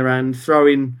fag in their hand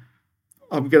throwing,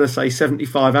 I'm going to say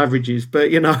 75 averages,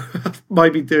 but,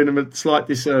 maybe doing them a slight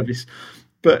disservice.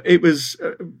 But it was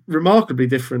remarkably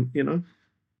different,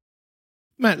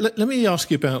 Matt, let me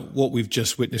ask you about what we've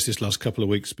just witnessed this last couple of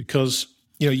weeks, because,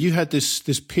 you had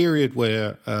this period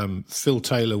where Phil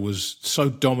Taylor was so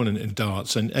dominant in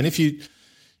darts. And if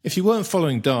you weren't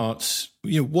following darts,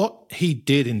 what he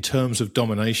did in terms of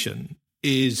domination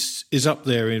is up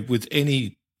there with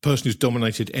any person who's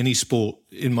dominated any sport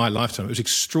in my lifetime. It was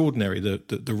extraordinary,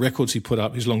 the records he put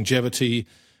up, his longevity,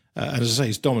 and as I say,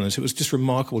 his dominance. It was just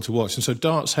remarkable to watch. And so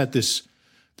darts had this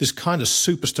kind of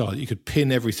superstar that you could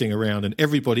pin everything around, and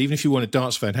everybody, even if you weren't a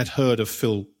darts fan, had heard of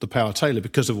Phil the Power Taylor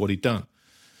because of what he'd done.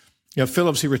 Phil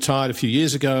obviously retired a few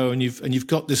years ago, and you've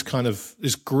got this kind of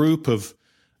this group of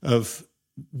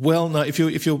well-known.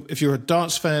 If you're a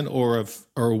darts fan or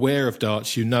aware of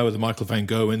darts, the Michael Van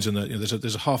Goghens, and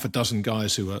there's a half a dozen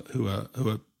guys who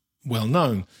are well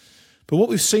known. But what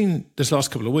we've seen this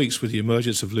last couple of weeks with the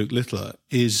emergence of Luke Littler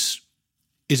is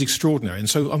extraordinary. And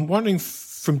so I'm wondering,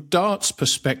 from darts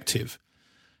perspective,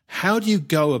 how do you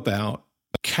go about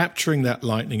capturing that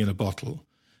lightning in a bottle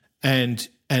and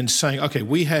saying, okay,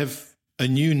 we have a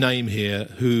new name here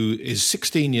who is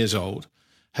 16 years old,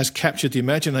 has captured the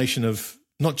imagination of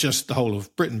not just the whole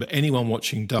of Britain, but anyone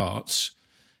watching darts.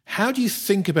 How do you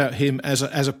think about him as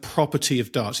a property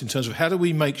of darts, in terms of how do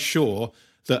we make sure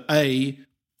that A,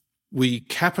 we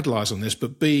capitalise on this,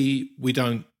 but B, we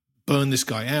don't burn this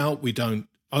guy out, we don't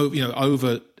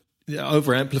over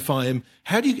amplify him?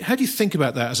 How do you think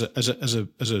about that as an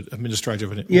administrator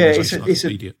of an organisation like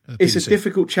media? It's a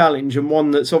difficult challenge, and one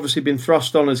that's obviously been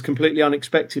thrust on us completely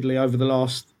unexpectedly over the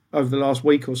last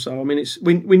week or so. I mean,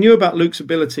 we knew about Luke's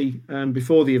ability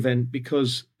before the event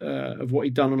because of what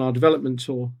he'd done on our development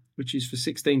tour, which is for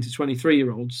 16 to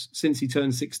 23-year-olds, since he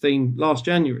turned 16 last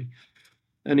January.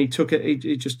 And he took it,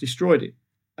 he just destroyed it.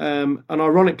 And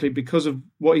ironically, because of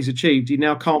what he's achieved, he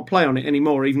now can't play on it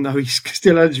anymore, even though he's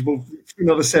still eligible for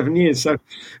another 7 years. So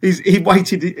he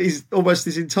waited almost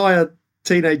his entire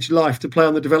teenage life to play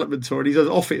on the development tour, and he's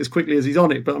off it as quickly as he's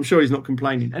on it. But I'm sure he's not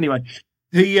complaining. Anyway,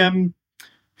 he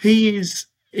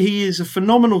is a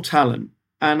phenomenal talent,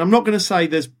 and I'm not going to say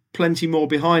there's plenty more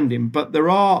behind him, but there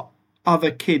are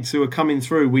other kids who are coming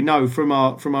through. We know from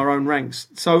our own ranks.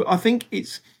 So I think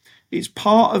it's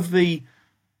part of the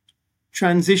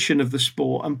transition of the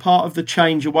sport and part of the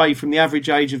change away from the average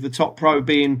age of the top pro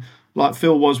being like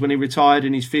Phil was when he retired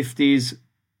in his 50s,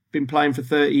 been playing for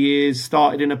 30 years,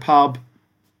 started in a pub,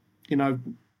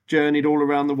 journeyed all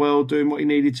around the world doing what he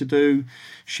needed to do,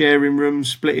 sharing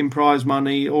rooms, splitting prize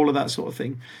money, all of that sort of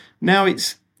thing. Now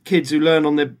it's kids who learn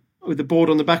with the board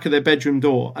on the back of their bedroom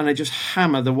door, and they just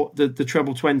hammer the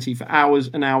treble 20 for hours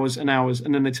and hours and hours,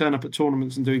 and then they turn up at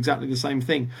tournaments and do exactly the same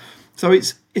thing. So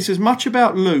it's as much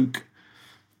about Luke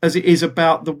as it is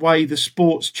about the way the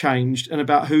sport's changed and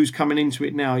about who's coming into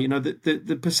it now.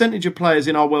 The percentage of players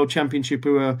in our World Championship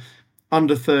who are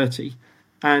under 30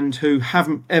 and who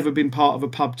haven't ever been part of a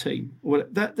pub team, well,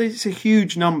 that's a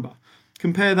huge number.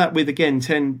 Compare that with, again,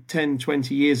 10,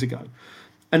 20 years ago.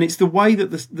 And it's the way that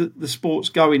the sport's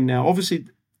going now. Obviously,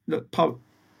 look,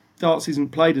 darts isn't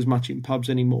played as much in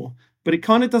pubs anymore, but it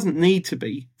kind of doesn't need to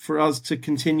be for us to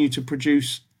continue to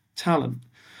produce talent.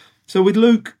 So with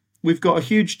Luke, we've got a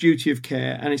huge duty of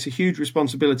care, and it's a huge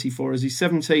responsibility for us. He's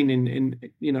 17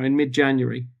 in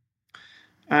mid-January,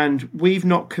 and we've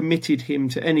not committed him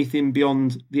to anything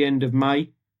beyond the end of May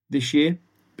this year,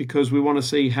 because we want to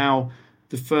see how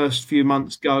the first few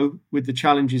months go with the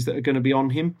challenges that are going to be on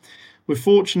him. We're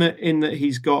fortunate in that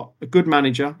he's got a good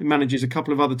manager. He manages a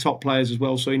couple of other top players as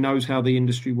well, so he knows how the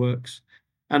industry works,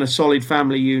 and a solid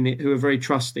family unit who are very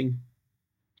trusting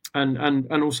and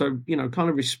also, kind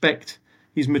of respect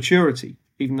his maturity,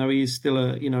 even though he is still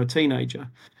a teenager.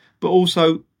 But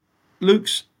also,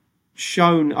 Luke's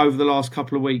shown over the last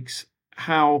couple of weeks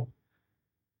how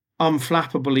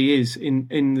unflappable he is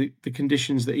in the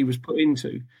conditions that he was put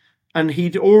into. And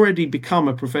he'd already become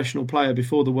a professional player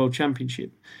before the World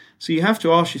Championship. So you have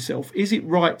to ask yourself, is it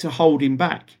right to hold him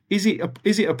back? Is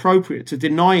it appropriate to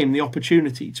deny him the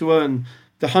opportunity to earn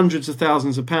the hundreds of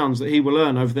thousands of pounds that he will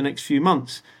earn over the next few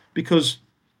months? Because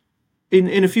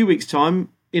in a few weeks' time,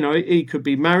 he could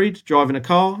be married, driving a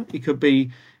car, he could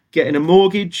be getting a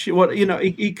mortgage.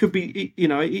 He could be,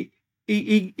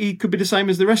 he could be the same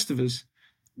as the rest of us.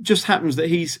 Just happens that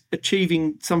he's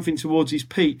achieving something towards his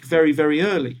peak very, very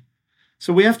early.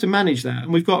 So we have to manage that.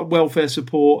 And we've got welfare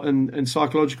support and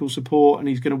psychological support, and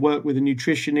he's going to work with a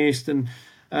nutritionist and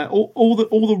all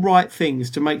the right things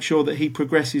to make sure that he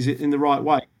progresses it in the right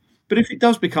way. But if it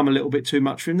does become a little bit too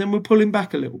much for him, then we'll pull him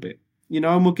back a little bit,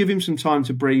 and we'll give him some time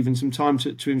to breathe and some time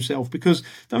to himself. Because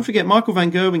don't forget, Michael van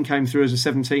Gerwen came through as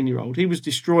a 17-year-old. He was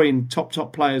destroying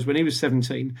top players when he was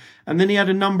 17. And then he had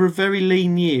a number of very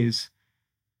lean years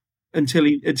until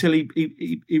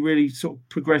he really sort of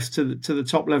progressed to the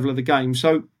top level of the game.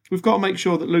 So we've got to make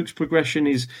sure that Luke's progression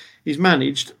is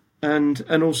managed and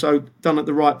also done at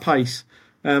the right pace.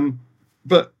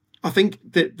 But I think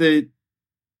that the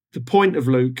point of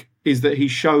Luke is that he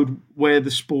showed where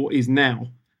the sport is now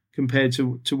compared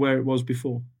to where it was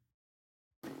before.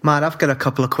 Matt, I've got a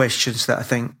couple of questions that I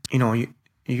think,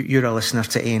 you're a listener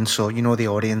to AYNE, so you know the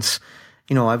audience.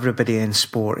 Everybody in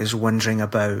sport is wondering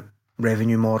about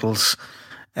revenue models,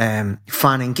 fan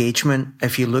engagement.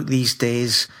 If you look these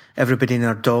days, everybody and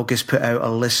their dog has put out a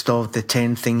list of the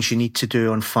 10 things you need to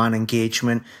do on fan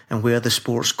engagement and where the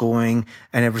sport's going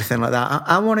and everything like that.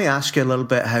 I want to ask you a little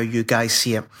bit how you guys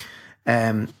see it.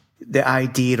 The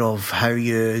idea of how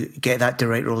you get that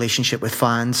direct relationship with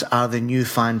fans. Are the new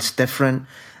fans different?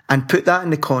 And put that in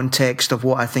the context of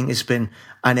what I think has been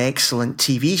an excellent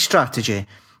TV strategy.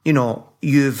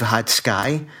 You've had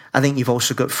Sky. I think you've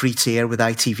also got free to air with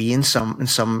ITV in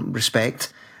some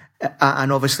respect.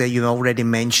 And obviously you already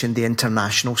mentioned the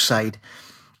international side.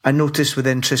 I noticed with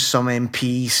interest some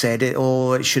MPs said it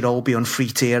should all be on free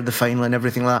to air, the final and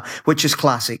everything like that, which is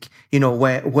classic.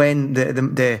 When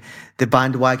the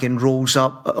bandwagon rolls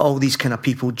up, all these kind of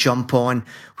people jump on,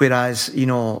 whereas,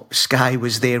 Sky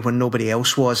was there when nobody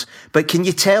else was. But can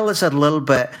you tell us a little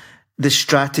bit the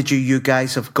strategy you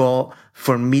guys have got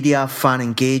for media, fan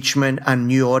engagement and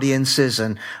new audiences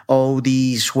and all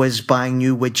these whiz-bang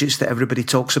new widgets that everybody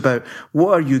talks about?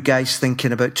 What are you guys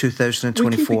thinking about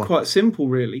 2024? We keep it quite simple,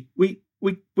 really. We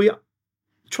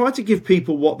try to give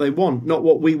people what they want, not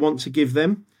what we want to give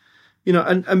them.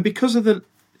 And because of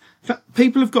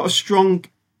people have got a strong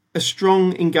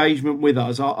engagement with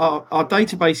us. Our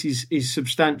database is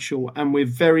substantial, and we're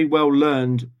very well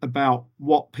learned about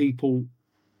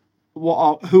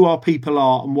who our people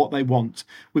are and what they want.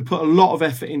 We put a lot of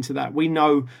effort into that. We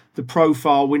know the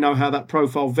profile. We know how that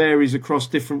profile varies across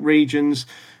different regions,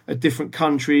 different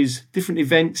countries, different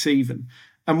events even.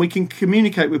 And we can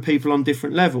communicate with people on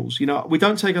different levels. We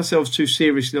don't take ourselves too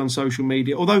seriously on social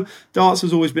media. Although darts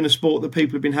has always been a sport that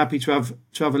people have been happy to have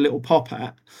a little pop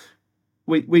at.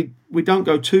 We don't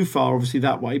go too far, obviously,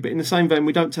 that way. But in the same vein,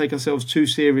 we don't take ourselves too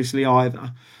seriously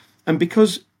either. And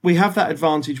because we have that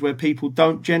advantage where people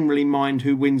don't generally mind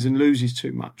who wins and loses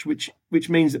too much, which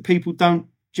means that people don't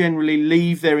generally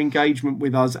leave their engagement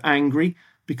with us angry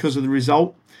because of the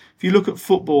result. If you look at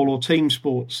football or team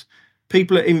sports,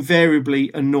 people are invariably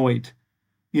annoyed.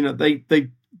 They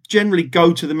generally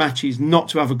go to the matches not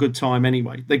to have a good time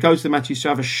anyway. They go to the matches to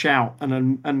have a shout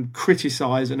and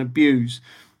criticise and abuse.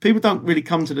 People don't really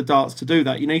come to the darts to do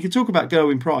that. You can talk about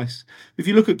Gerwyn Price. If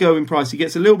you look at Gerwyn Price, he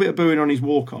gets a little bit of booing on his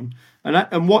walk-on.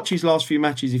 And watch his last few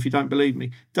matches, if you don't believe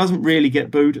me. Doesn't really get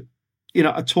booed,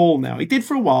 at all now. He did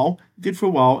for a while,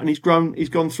 and he's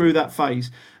gone through that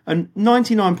phase. And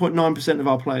 99.9% of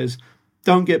our players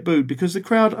don't get booed because the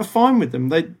crowd are fine with them.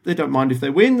 They don't mind if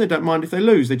they win, they don't mind if they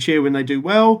lose. They cheer when they do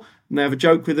well, and they have a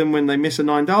joke with them when they miss a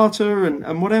 9-darter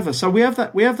and whatever. So we have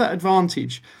that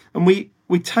advantage, and we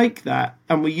take that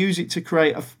and we use it to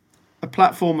create a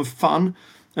platform of fun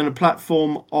and a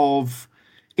platform of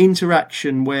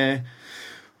interaction where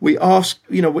we ask,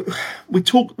 we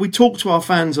talk to our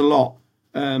fans a lot,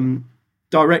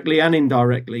 directly and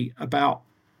indirectly, about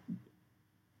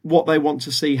what they want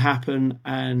to see happen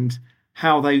and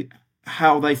how they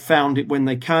how they found it when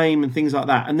they came and things like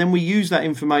that. And then we use that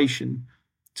information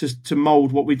to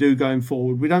mould what we do going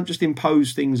forward. We don't just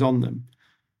impose things on them.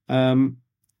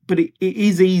 But it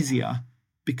is easier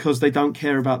because they don't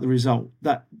care about the result.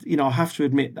 That, I have to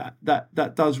admit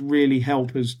that does really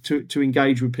help us to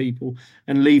engage with people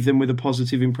and leave them with a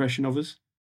positive impression of us.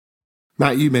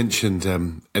 Matt, you mentioned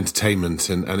entertainment,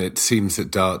 and it seems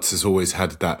that darts has always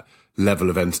had that level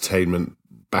of entertainment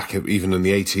back even in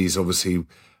the 80s, obviously,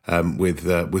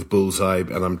 with Bullseye,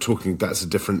 and I'm talking that's a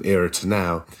different era to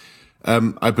now.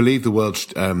 I believe the World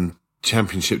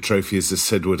Championship trophy is the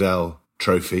Sid Waddell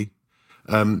trophy.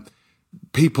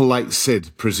 People like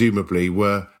Sid, presumably,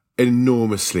 were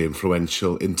enormously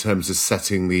influential in terms of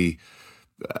setting the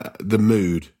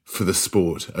mood for the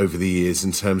sport over the years,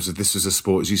 in terms of this was a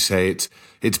sport, as you say,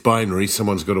 it's binary.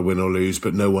 Someone's got to win or lose,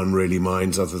 but no one really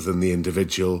minds other than the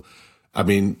individual. I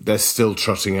mean, they're still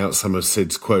trotting out some of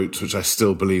Sid's quotes, which I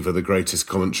still believe are the greatest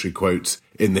commentary quotes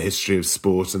in the history of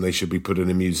sport, and they should be put in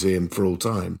a museum for all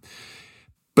time.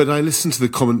 But I listened to the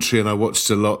commentary and I watched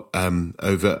a lot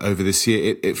over this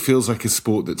year. It feels like a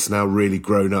sport that's now really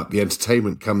grown up. The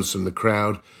entertainment comes from the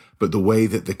crowd, but the way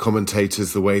that the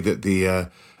commentators, the way that the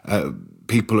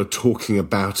people are talking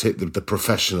about it, the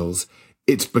professionals,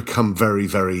 it's become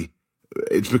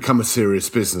it's become a serious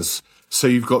business. So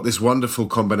you've got this wonderful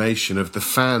combination of the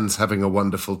fans having a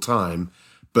wonderful time,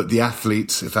 but the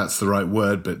athletes, if that's the right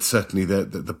word, but certainly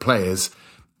the players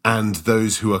and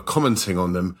those who are commenting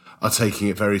on them are taking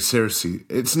it very seriously.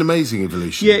 It's an amazing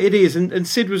evolution. Yeah, it is. And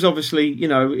Sid was obviously,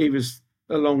 he was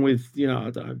along with, I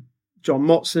don't know, John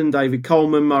Motson, David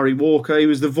Coleman, Murray Walker. He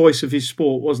was the voice of his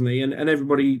sport, wasn't he? And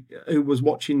everybody who was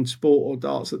watching sport or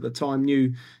darts at the time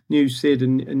knew Sid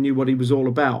and knew what he was all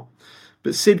about.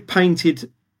 But Sid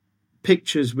painted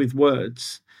pictures with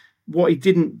words. What he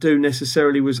didn't do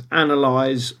necessarily was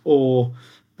analyse or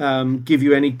give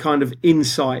you any kind of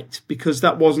insight, because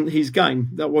that wasn't his game.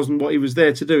 That wasn't what he was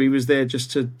there to do. He was there just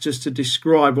to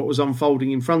describe what was unfolding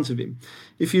in front of him.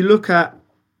 If you look at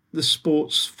the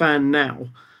sports fan now,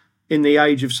 in the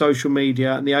age of social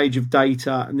media and the age of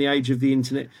data and the age of the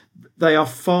internet, they are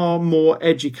far more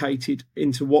educated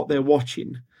into what they're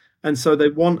watching. And so they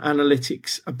want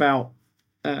analytics about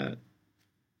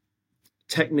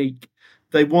technique.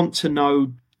 They want to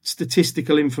know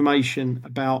statistical information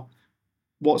about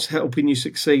what's helping you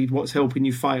succeed, what's helping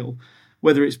you fail,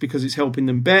 whether it's because it's helping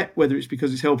them bet, whether it's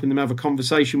because it's helping them have a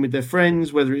conversation with their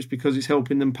friends, whether it's because it's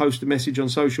helping them post a message on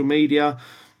social media.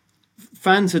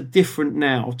 Fans are different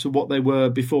now to what they were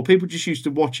before. People just used to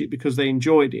watch it because they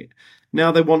enjoyed it.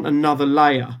 Now they want another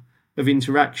layer of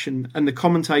interaction, and the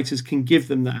commentators can give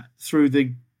them that through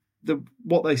the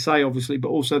what they say, obviously, but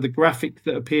also the graphic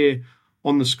that appear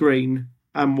on the screen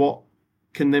and what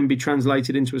can then be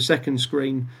translated into a second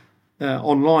screen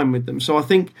online with them. So I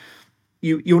think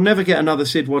you'll never get another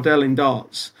Sid Waddell in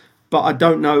darts, but I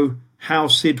don't know how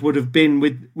Sid would have been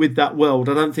with that world.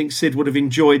 I don't think Sid would have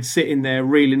enjoyed sitting there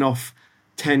reeling off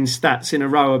 10 stats in a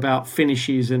row about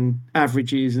finishes and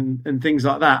averages and things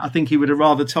like that. I think he would have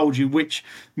rather told you which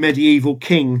medieval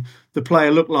king the player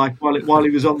looked like while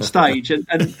he was on stage, and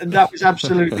that was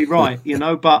absolutely right,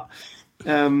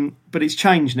 But it's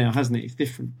changed now, hasn't it? It's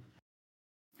different.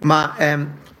 Matt,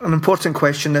 an important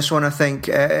question, this one, I think.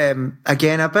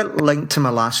 Again, a bit linked to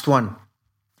my last one.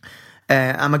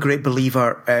 I'm a great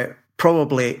believer,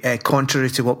 probably contrary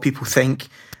to what people think,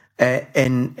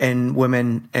 in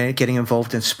women getting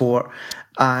involved in sport.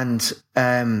 And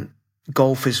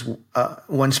golf is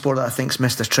one sport that I think's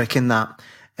missed a trick in that.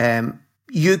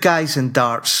 You guys in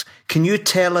darts, can you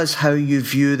tell us how you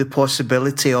view the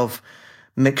possibility of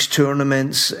mixed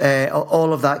tournaments,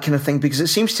 all of that kind of thing? Because it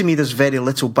seems to me there's very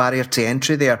little barrier to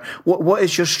entry there. What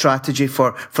is your strategy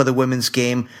for the women's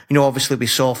game? Obviously we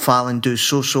saw Fallon do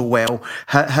so well.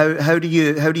 How do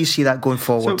you see that going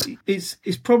forward? So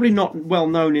it's probably not well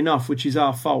known enough, which is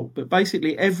our fault. But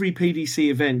basically every PDC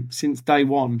event since day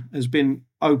one has been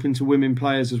open to women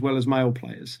players as well as male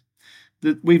players.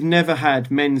 We've never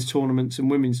had men's tournaments and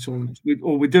women's tournaments.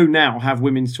 We do now have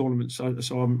women's tournaments. So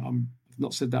I'm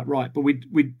not said that right, but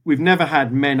we've never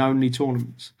had men-only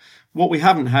tournaments. What we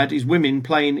haven't had is women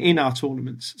playing in our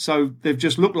tournaments. So they've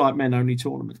just looked like men-only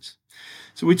tournaments.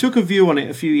 So we took a view on it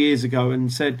a few years ago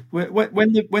and said,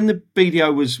 when the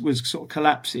BDO was sort of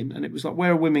collapsing, and it was like,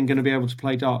 where are women going to be able to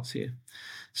play darts here?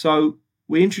 So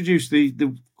we introduced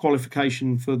the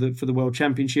qualification for the World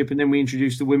Championship, and then we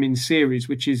introduced the Women's Series,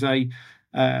 which is a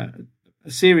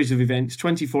series of events,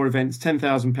 24 events,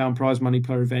 £10,000 prize money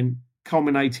per event,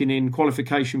 culminating in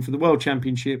qualification for the World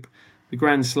Championship, the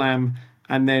Grand Slam,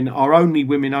 And then our only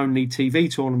women-only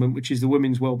TV tournament, which is the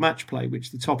Women's World Match Play,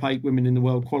 which the top 8 women in the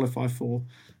world qualify for.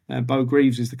 Bo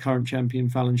Greaves is the current champion.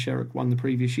 Fallon Sherrock won the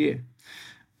previous year.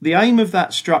 The aim of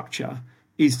that structure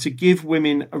is to give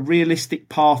women a realistic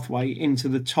pathway into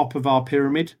the top of our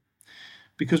pyramid.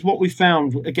 Because what we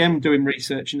found, again, doing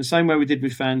research in the same way we did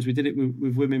with fans, we did it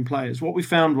with women players. What we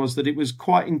found was that it was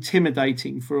quite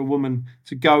intimidating for a woman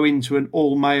to go into an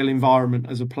all-male environment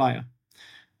as a player.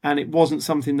 And it wasn't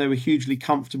something they were hugely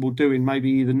comfortable doing,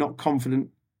 maybe either not confident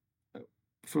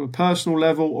from a personal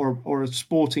level or a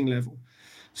sporting level.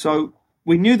 So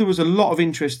we knew there was a lot of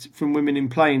interest from women in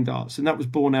playing darts, and that was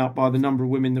borne out by the number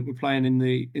of women that were playing in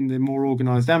the more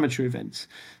organised amateur events.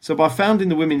 So by founding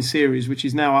the Women's Series, which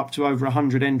is now up to over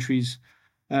 100 entries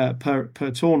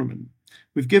per tournament,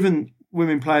 we've given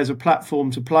women players a platform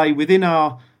to play within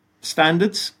our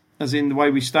standards, as in the way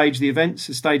we stage the events,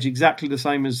 are staged exactly the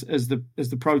same as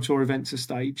the Pro Tour events are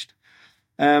staged.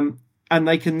 And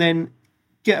they can then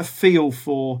get a feel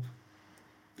for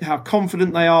how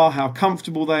confident they are, how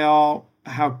comfortable they are,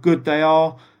 how good they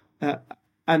are.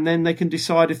 And then they can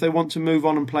decide if they want to move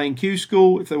on and play in Q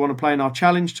School, if they want to play in our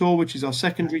Challenge Tour, which is our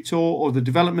secondary tour, or the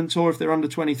Development Tour if they're under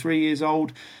 23 years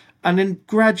old, and then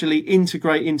gradually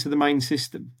integrate into the main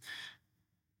system.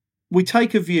 We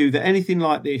take a view that anything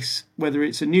like this, whether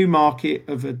it's a new market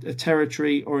of a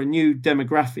territory or a new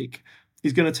demographic,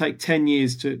 is going to take 10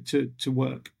 years to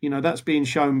work. You know, that's being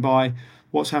shown by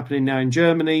what's happening now in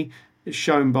Germany. It's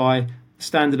shown by the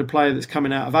standard of player that's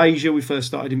coming out of Asia. We first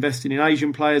started investing in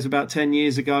Asian players about 10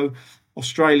 years ago.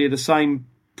 Australia, the same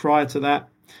prior to that.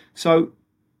 So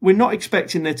we're not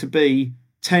expecting there to be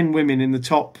 10 women in the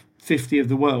top 50 of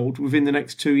the world within the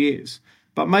next 2 years,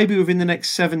 but maybe within the next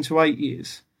 7 to 8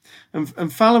 years.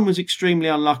 And Fallon was extremely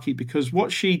unlucky because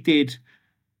what she did,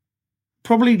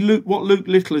 probably what Luke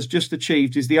Little has just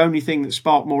achieved, is the only thing that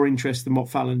sparked more interest than what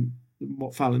Fallon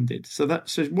did. So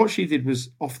what she did was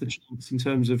off the charts in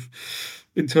terms of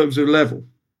level.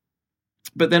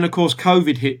 But then, of course,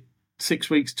 COVID hit 6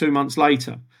 weeks, 2 months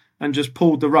later, and just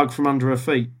pulled the rug from under her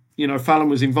feet. You know, Fallon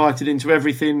was invited into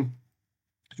everything.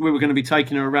 We were going to be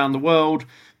taking her around the world.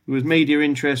 There was media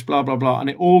interest, blah, blah, blah, and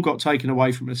it all got taken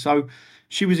away from her. So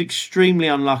she was extremely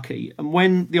unlucky. And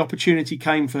when the opportunity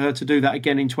came for her to do that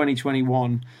again in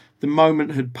 2021, the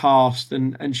moment had passed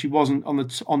and she wasn't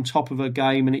on top of her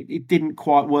game, and it didn't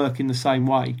quite work in the same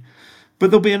way.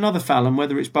 But there'll be another Fallon,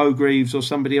 whether it's Bo Greaves or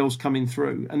somebody else coming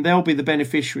through, and they'll be the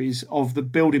beneficiaries of the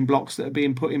building blocks that are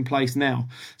being put in place now.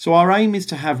 So our aim is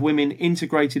to have women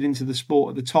integrated into the sport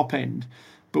at the top end,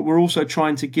 but we're also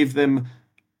trying to give them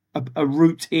a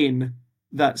route in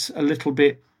that's a little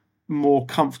bit more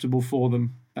comfortable for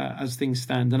them as things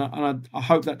stand. And I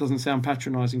hope that doesn't sound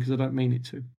patronising, because I don't mean it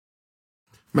to.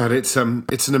 Matt, it's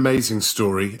an amazing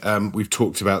story. We've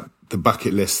talked about the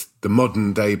bucket list, the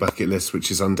modern day bucket list,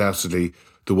 which is undoubtedly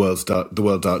the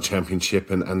World Dart Championship,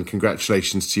 and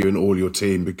congratulations to you and all your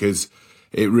team, because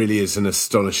it really is an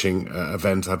astonishing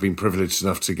event. I've been privileged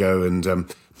enough to go,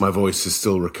 and my voice is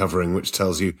still recovering, which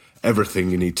tells you everything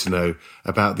you need to know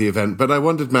about the event. But I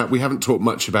wondered, Matt, we haven't talked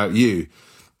much about you.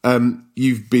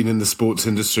 You've been in the sports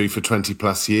industry for 20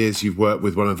 plus years. You've worked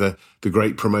with one of the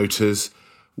great promoters.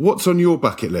 What's on your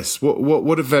bucket list?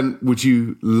 What event would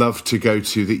you love to go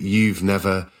to that you've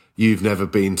never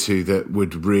been to that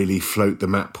would really float the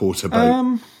Matt Porter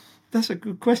boat? That's a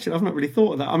good question. I've not really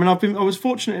thought of that. I mean, I was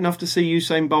fortunate enough to see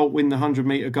Usain Bolt win the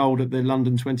 100-meter gold at the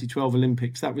London 2012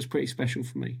 Olympics. That was pretty special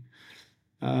for me.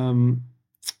 I'm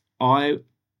a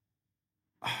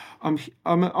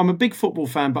big football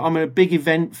fan, but I'm a big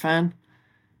event fan.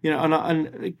 You know,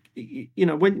 and you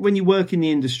know, when you work in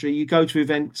the industry, you go to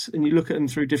events and you look at them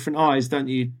through different eyes, don't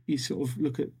you? You sort of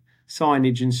look at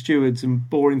signage and stewards and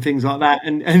boring things like that,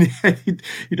 and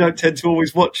you don't tend to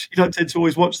always watch. You don't tend to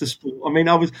always watch the sport. I mean,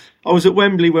 I was at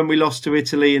Wembley when we lost to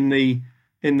Italy in the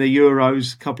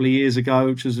Euros a couple of years ago,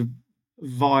 which was a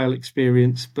vile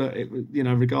experience. But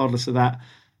regardless of that,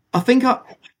 I think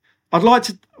I'd like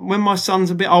to, when my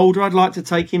son's a bit older, I'd like to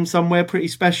take him somewhere pretty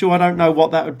special. I don't know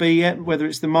what that would be yet, whether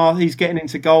it's he's getting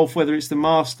into golf, whether it's the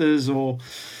Masters or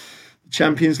the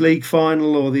Champions League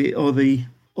final or the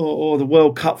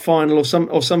World Cup final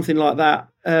or something like that.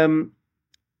 I'm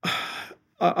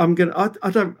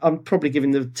probably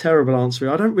giving the terrible answer.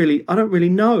 I don't really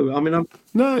know. I mean,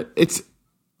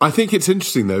 I think it's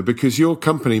interesting though, because your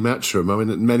company, Matchroom, I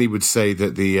mean, many would say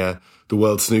that the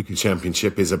World Snooker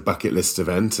Championship is a bucket list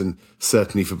event, and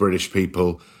certainly for British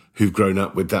people who've grown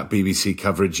up with that BBC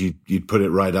coverage, you'd put it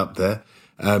right up there.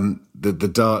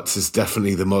 The darts is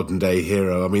definitely the modern day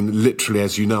hero. I mean, literally,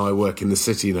 as you know, I work in the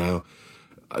city now.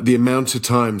 the amount of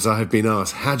times I have been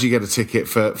asked, how do you get a ticket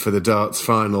for the darts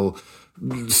final?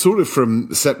 Sort of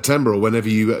from September or whenever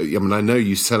I know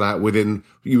you sell out within,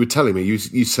 you were telling me you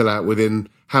sell out within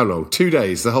how long? 2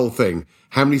 days, the whole thing.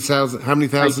 How many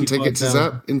thousand tickets is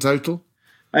that in total?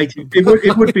 80.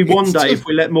 It would be one day if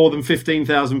we let more than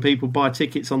 15,000 people buy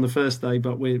tickets on the first day,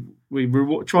 but we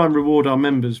try and reward our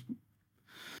members.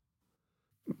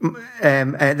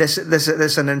 This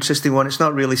is an interesting one. It's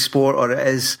not really sport, or it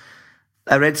is.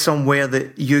 I read somewhere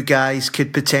that you guys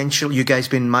being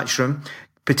Matchroom,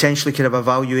 potentially could have a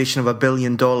valuation of $1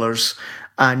 billion,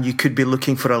 and you could be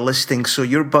looking for a listing. So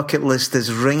your bucket list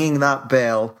is ringing that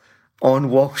bell on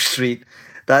Wall Street.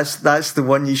 That's the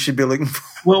one you should be looking for.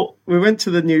 Well, we went to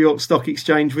the New York Stock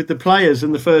Exchange with the players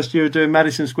in the first year of doing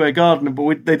Madison Square Garden,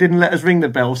 but they didn't let us ring the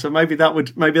bell. So maybe that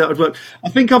would work. I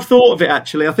think I've thought of it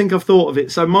actually.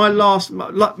 So my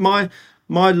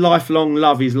lifelong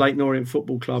love is Leyton Orient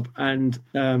Football Club, and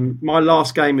my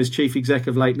last game as chief exec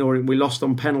of Leyton Orient, we lost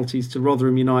on penalties to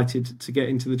Rotherham United to get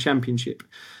into the Championship.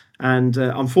 And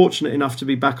I'm fortunate enough to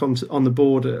be back on the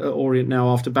board at Orient now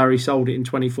after Barry sold it in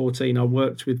 2014. I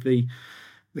worked with the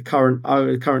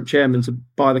current chairman to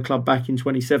buy the club back in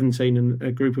 2017 and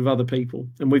a group of other people.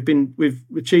 And we've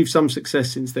achieved some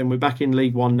success since then. We're back in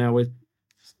League One now. We're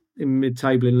in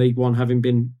mid-table in League One, having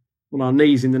been on our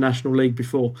knees in the National League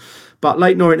before. But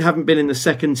Leyton Orient haven't been in the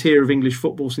second tier of English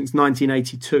football since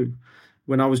 1982,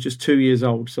 when I was just 2 years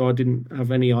old. So I didn't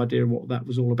have any idea what that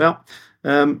was all about.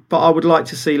 But I would like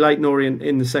to see Leyton Orient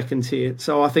in the second tier.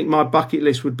 So I think my bucket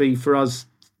list would be for us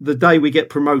the day we get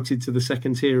promoted to the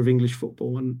second tier of English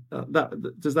football. And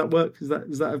does that work? Is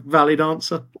that a valid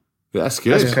answer? That's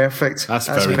good. That's perfect. That's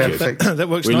very perfect. good. That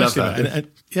works we nicely. Love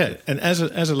that. And as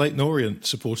a Leyton Orient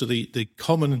supporter, the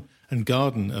common and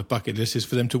garden bucket list is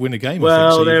for them to win a game. Well, I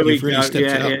think. So there we really go. Stepped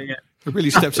it up. Yeah. It really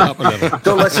steps it up a level.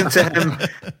 Don't listen to him,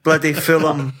 bloody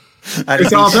Fulham. I've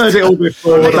heard it all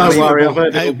before. Don't worry, I've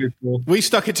heard it all before. We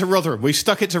stuck it to Rotherham. We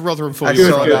stuck it to Rotherham for I you.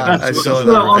 saw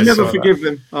that. I'll never forgive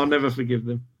them. I'll never forgive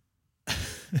them.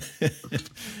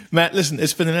 Matt, listen,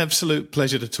 it's been an absolute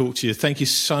pleasure to talk to you. Thank you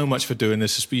so much for doing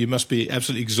this. You must be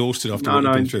absolutely exhausted after what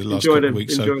you've been through the last couple of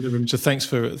weeks. So thanks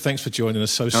for joining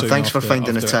us so soon. Thanks for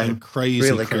finding the time.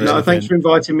 Crazy. Thanks for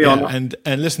inviting me on.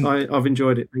 And listen, I've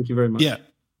enjoyed it. Thank you very much. Yeah.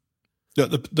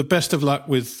 Look, the best of luck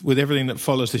with everything that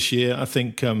follows this year. I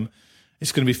think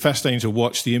it's going to be fascinating to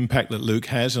watch the impact that Luke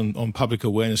has on public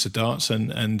awareness of darts.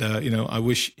 And I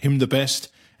wish him the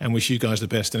best and wish you guys the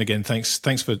best. And again, thanks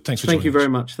for joining us. Thank you very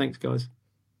much. Thanks, guys.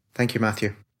 Thank you,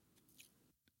 Matthew.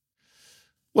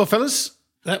 Well, fellas,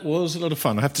 that was a lot of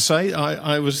fun. I have to say,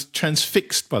 I was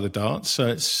transfixed by the darts. So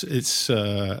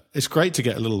it's great to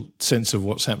get a little sense of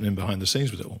what's happening behind the scenes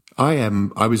with it all.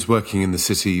 I was working in the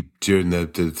city during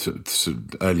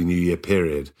the early New Year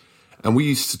period, and we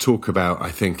used to talk about,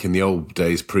 I think, in the old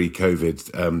days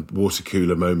pre-COVID, water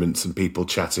cooler moments and people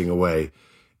chatting away.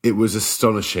 It was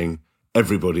astonishing.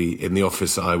 Everybody in the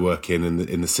office that I work in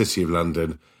the city of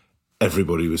London,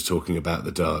 everybody was talking about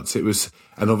the darts. It was,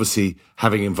 and obviously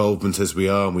having involvement as we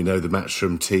are, and we know the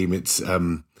Matchroom team. It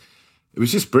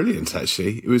was just brilliant.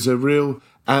 Actually, it was a real.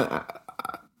 For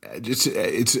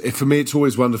me, it's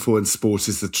always wonderful when sport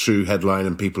is the true headline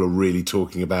and people are really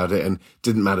talking about it. And it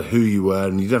didn't matter who you were,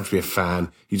 and you didn't have to be a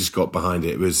fan. You just got behind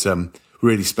it. It was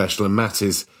really special. And Matt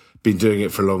has been doing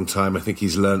it for a long time. I think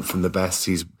he's learnt from the best.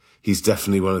 He's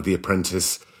definitely one of the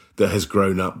apprentice that has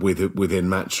grown up within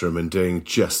Matchroom and doing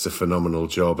just a phenomenal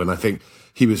job. And I think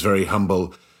he was very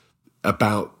humble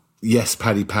about, yes,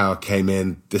 Paddy Power came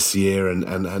in this year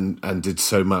and did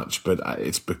so much, but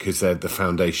it's because the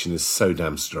foundation is so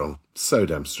damn strong. So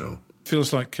damn strong.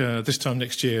 Feels like this time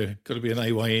next year, got to be an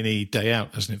AYNE day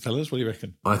out, hasn't it, fellas? What do you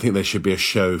reckon? I think there should be a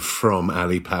show from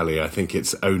Ali Pali. I think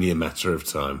it's only a matter of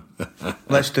time.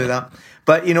 Let's do that.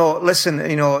 But, listen,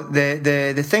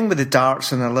 the thing with the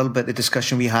darts and a little bit the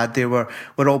discussion we had there, we're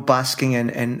all basking in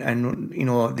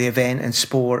the event and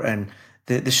sport and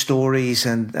the stories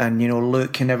and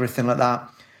Luke and everything like that.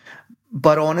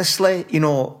 But honestly,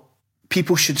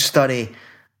 people should study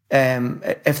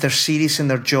if they're serious in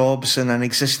their jobs and an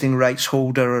existing rights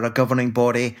holder or a governing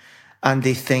body and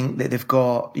they think that they've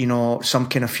got, some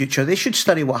kind of future, they should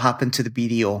study what happened to the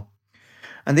BDO.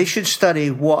 And they should study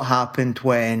what happened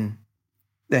when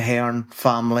the Hearn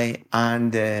family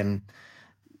and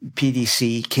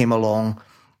PDC came along.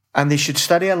 And they should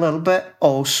study a little bit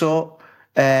also,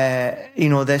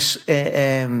 this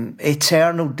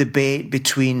eternal debate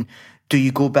between, do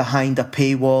you go behind a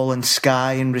paywall in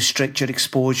Sky and restrict your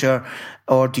exposure,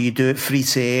 or do you do it free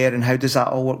to air, and how does that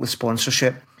all work with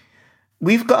sponsorship?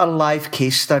 We've got a live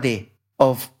case study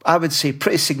I would say,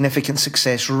 pretty significant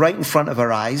success right in front of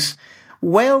our eyes,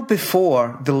 well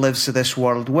before the lives of this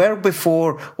world, well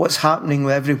before what's happening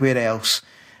everywhere else.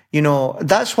 You know,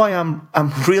 that's why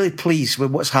I'm really pleased with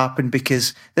what's happened,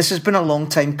 because this has been a long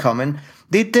time coming.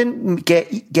 They didn't get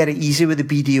it easy with the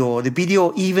BDO. The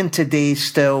BDO, even today,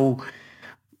 still,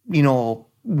 you know,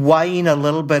 whine a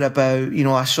little bit about, you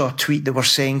know, I saw a tweet that were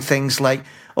saying things like,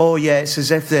 oh yeah, it's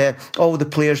as if all the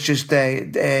players just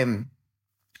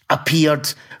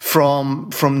appeared from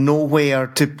nowhere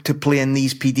to play in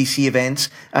these PDC events,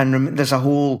 and there's a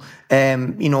whole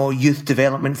you know, youth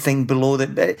development thing below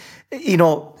that. You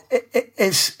know,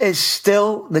 it's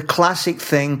still the classic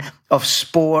thing of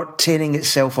sport tearing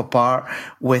itself apart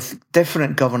with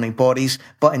different governing bodies.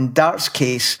 But in dart's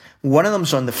case, one of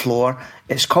them's on the floor,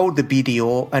 it's called the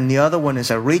BDO, and the other one is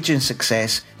a raging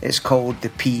success, it's called the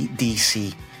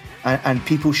PDC. And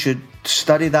people should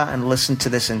study that and listen to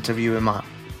this interview with Matt.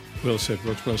 Well said,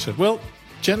 Rog, well said. Well,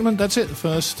 gentlemen, that's it. The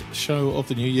first show of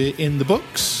the new year in the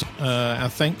books. Our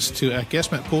thanks to our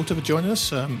guest, Matt Porter, for joining us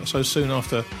so soon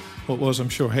after what was, I'm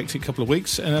sure, a hectic couple of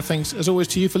weeks. And our thanks, as always,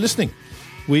 to you for listening.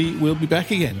 We will be back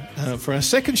again for our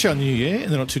second show in the new year in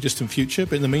the not too distant future.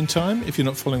 But in the meantime, if you're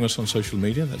not following us on social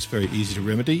media, that's very easy to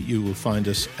remedy. You will find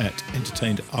us at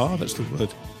EntertainedR, that's the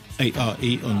word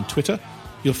ARE on Twitter.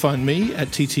 You'll find me at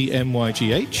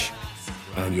TTMYGH.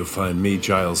 And you'll find me,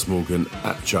 Giles Morgan,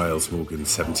 at Giles Morgan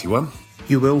 71.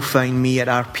 You will find me at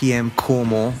RPM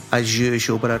Como, as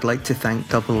usual, but I'd like to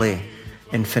thank AA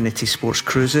Infinity Sports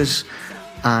Cruises,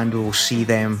 and we'll see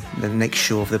them in the next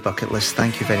show of the Bucket List.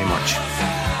 Thank you very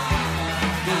much.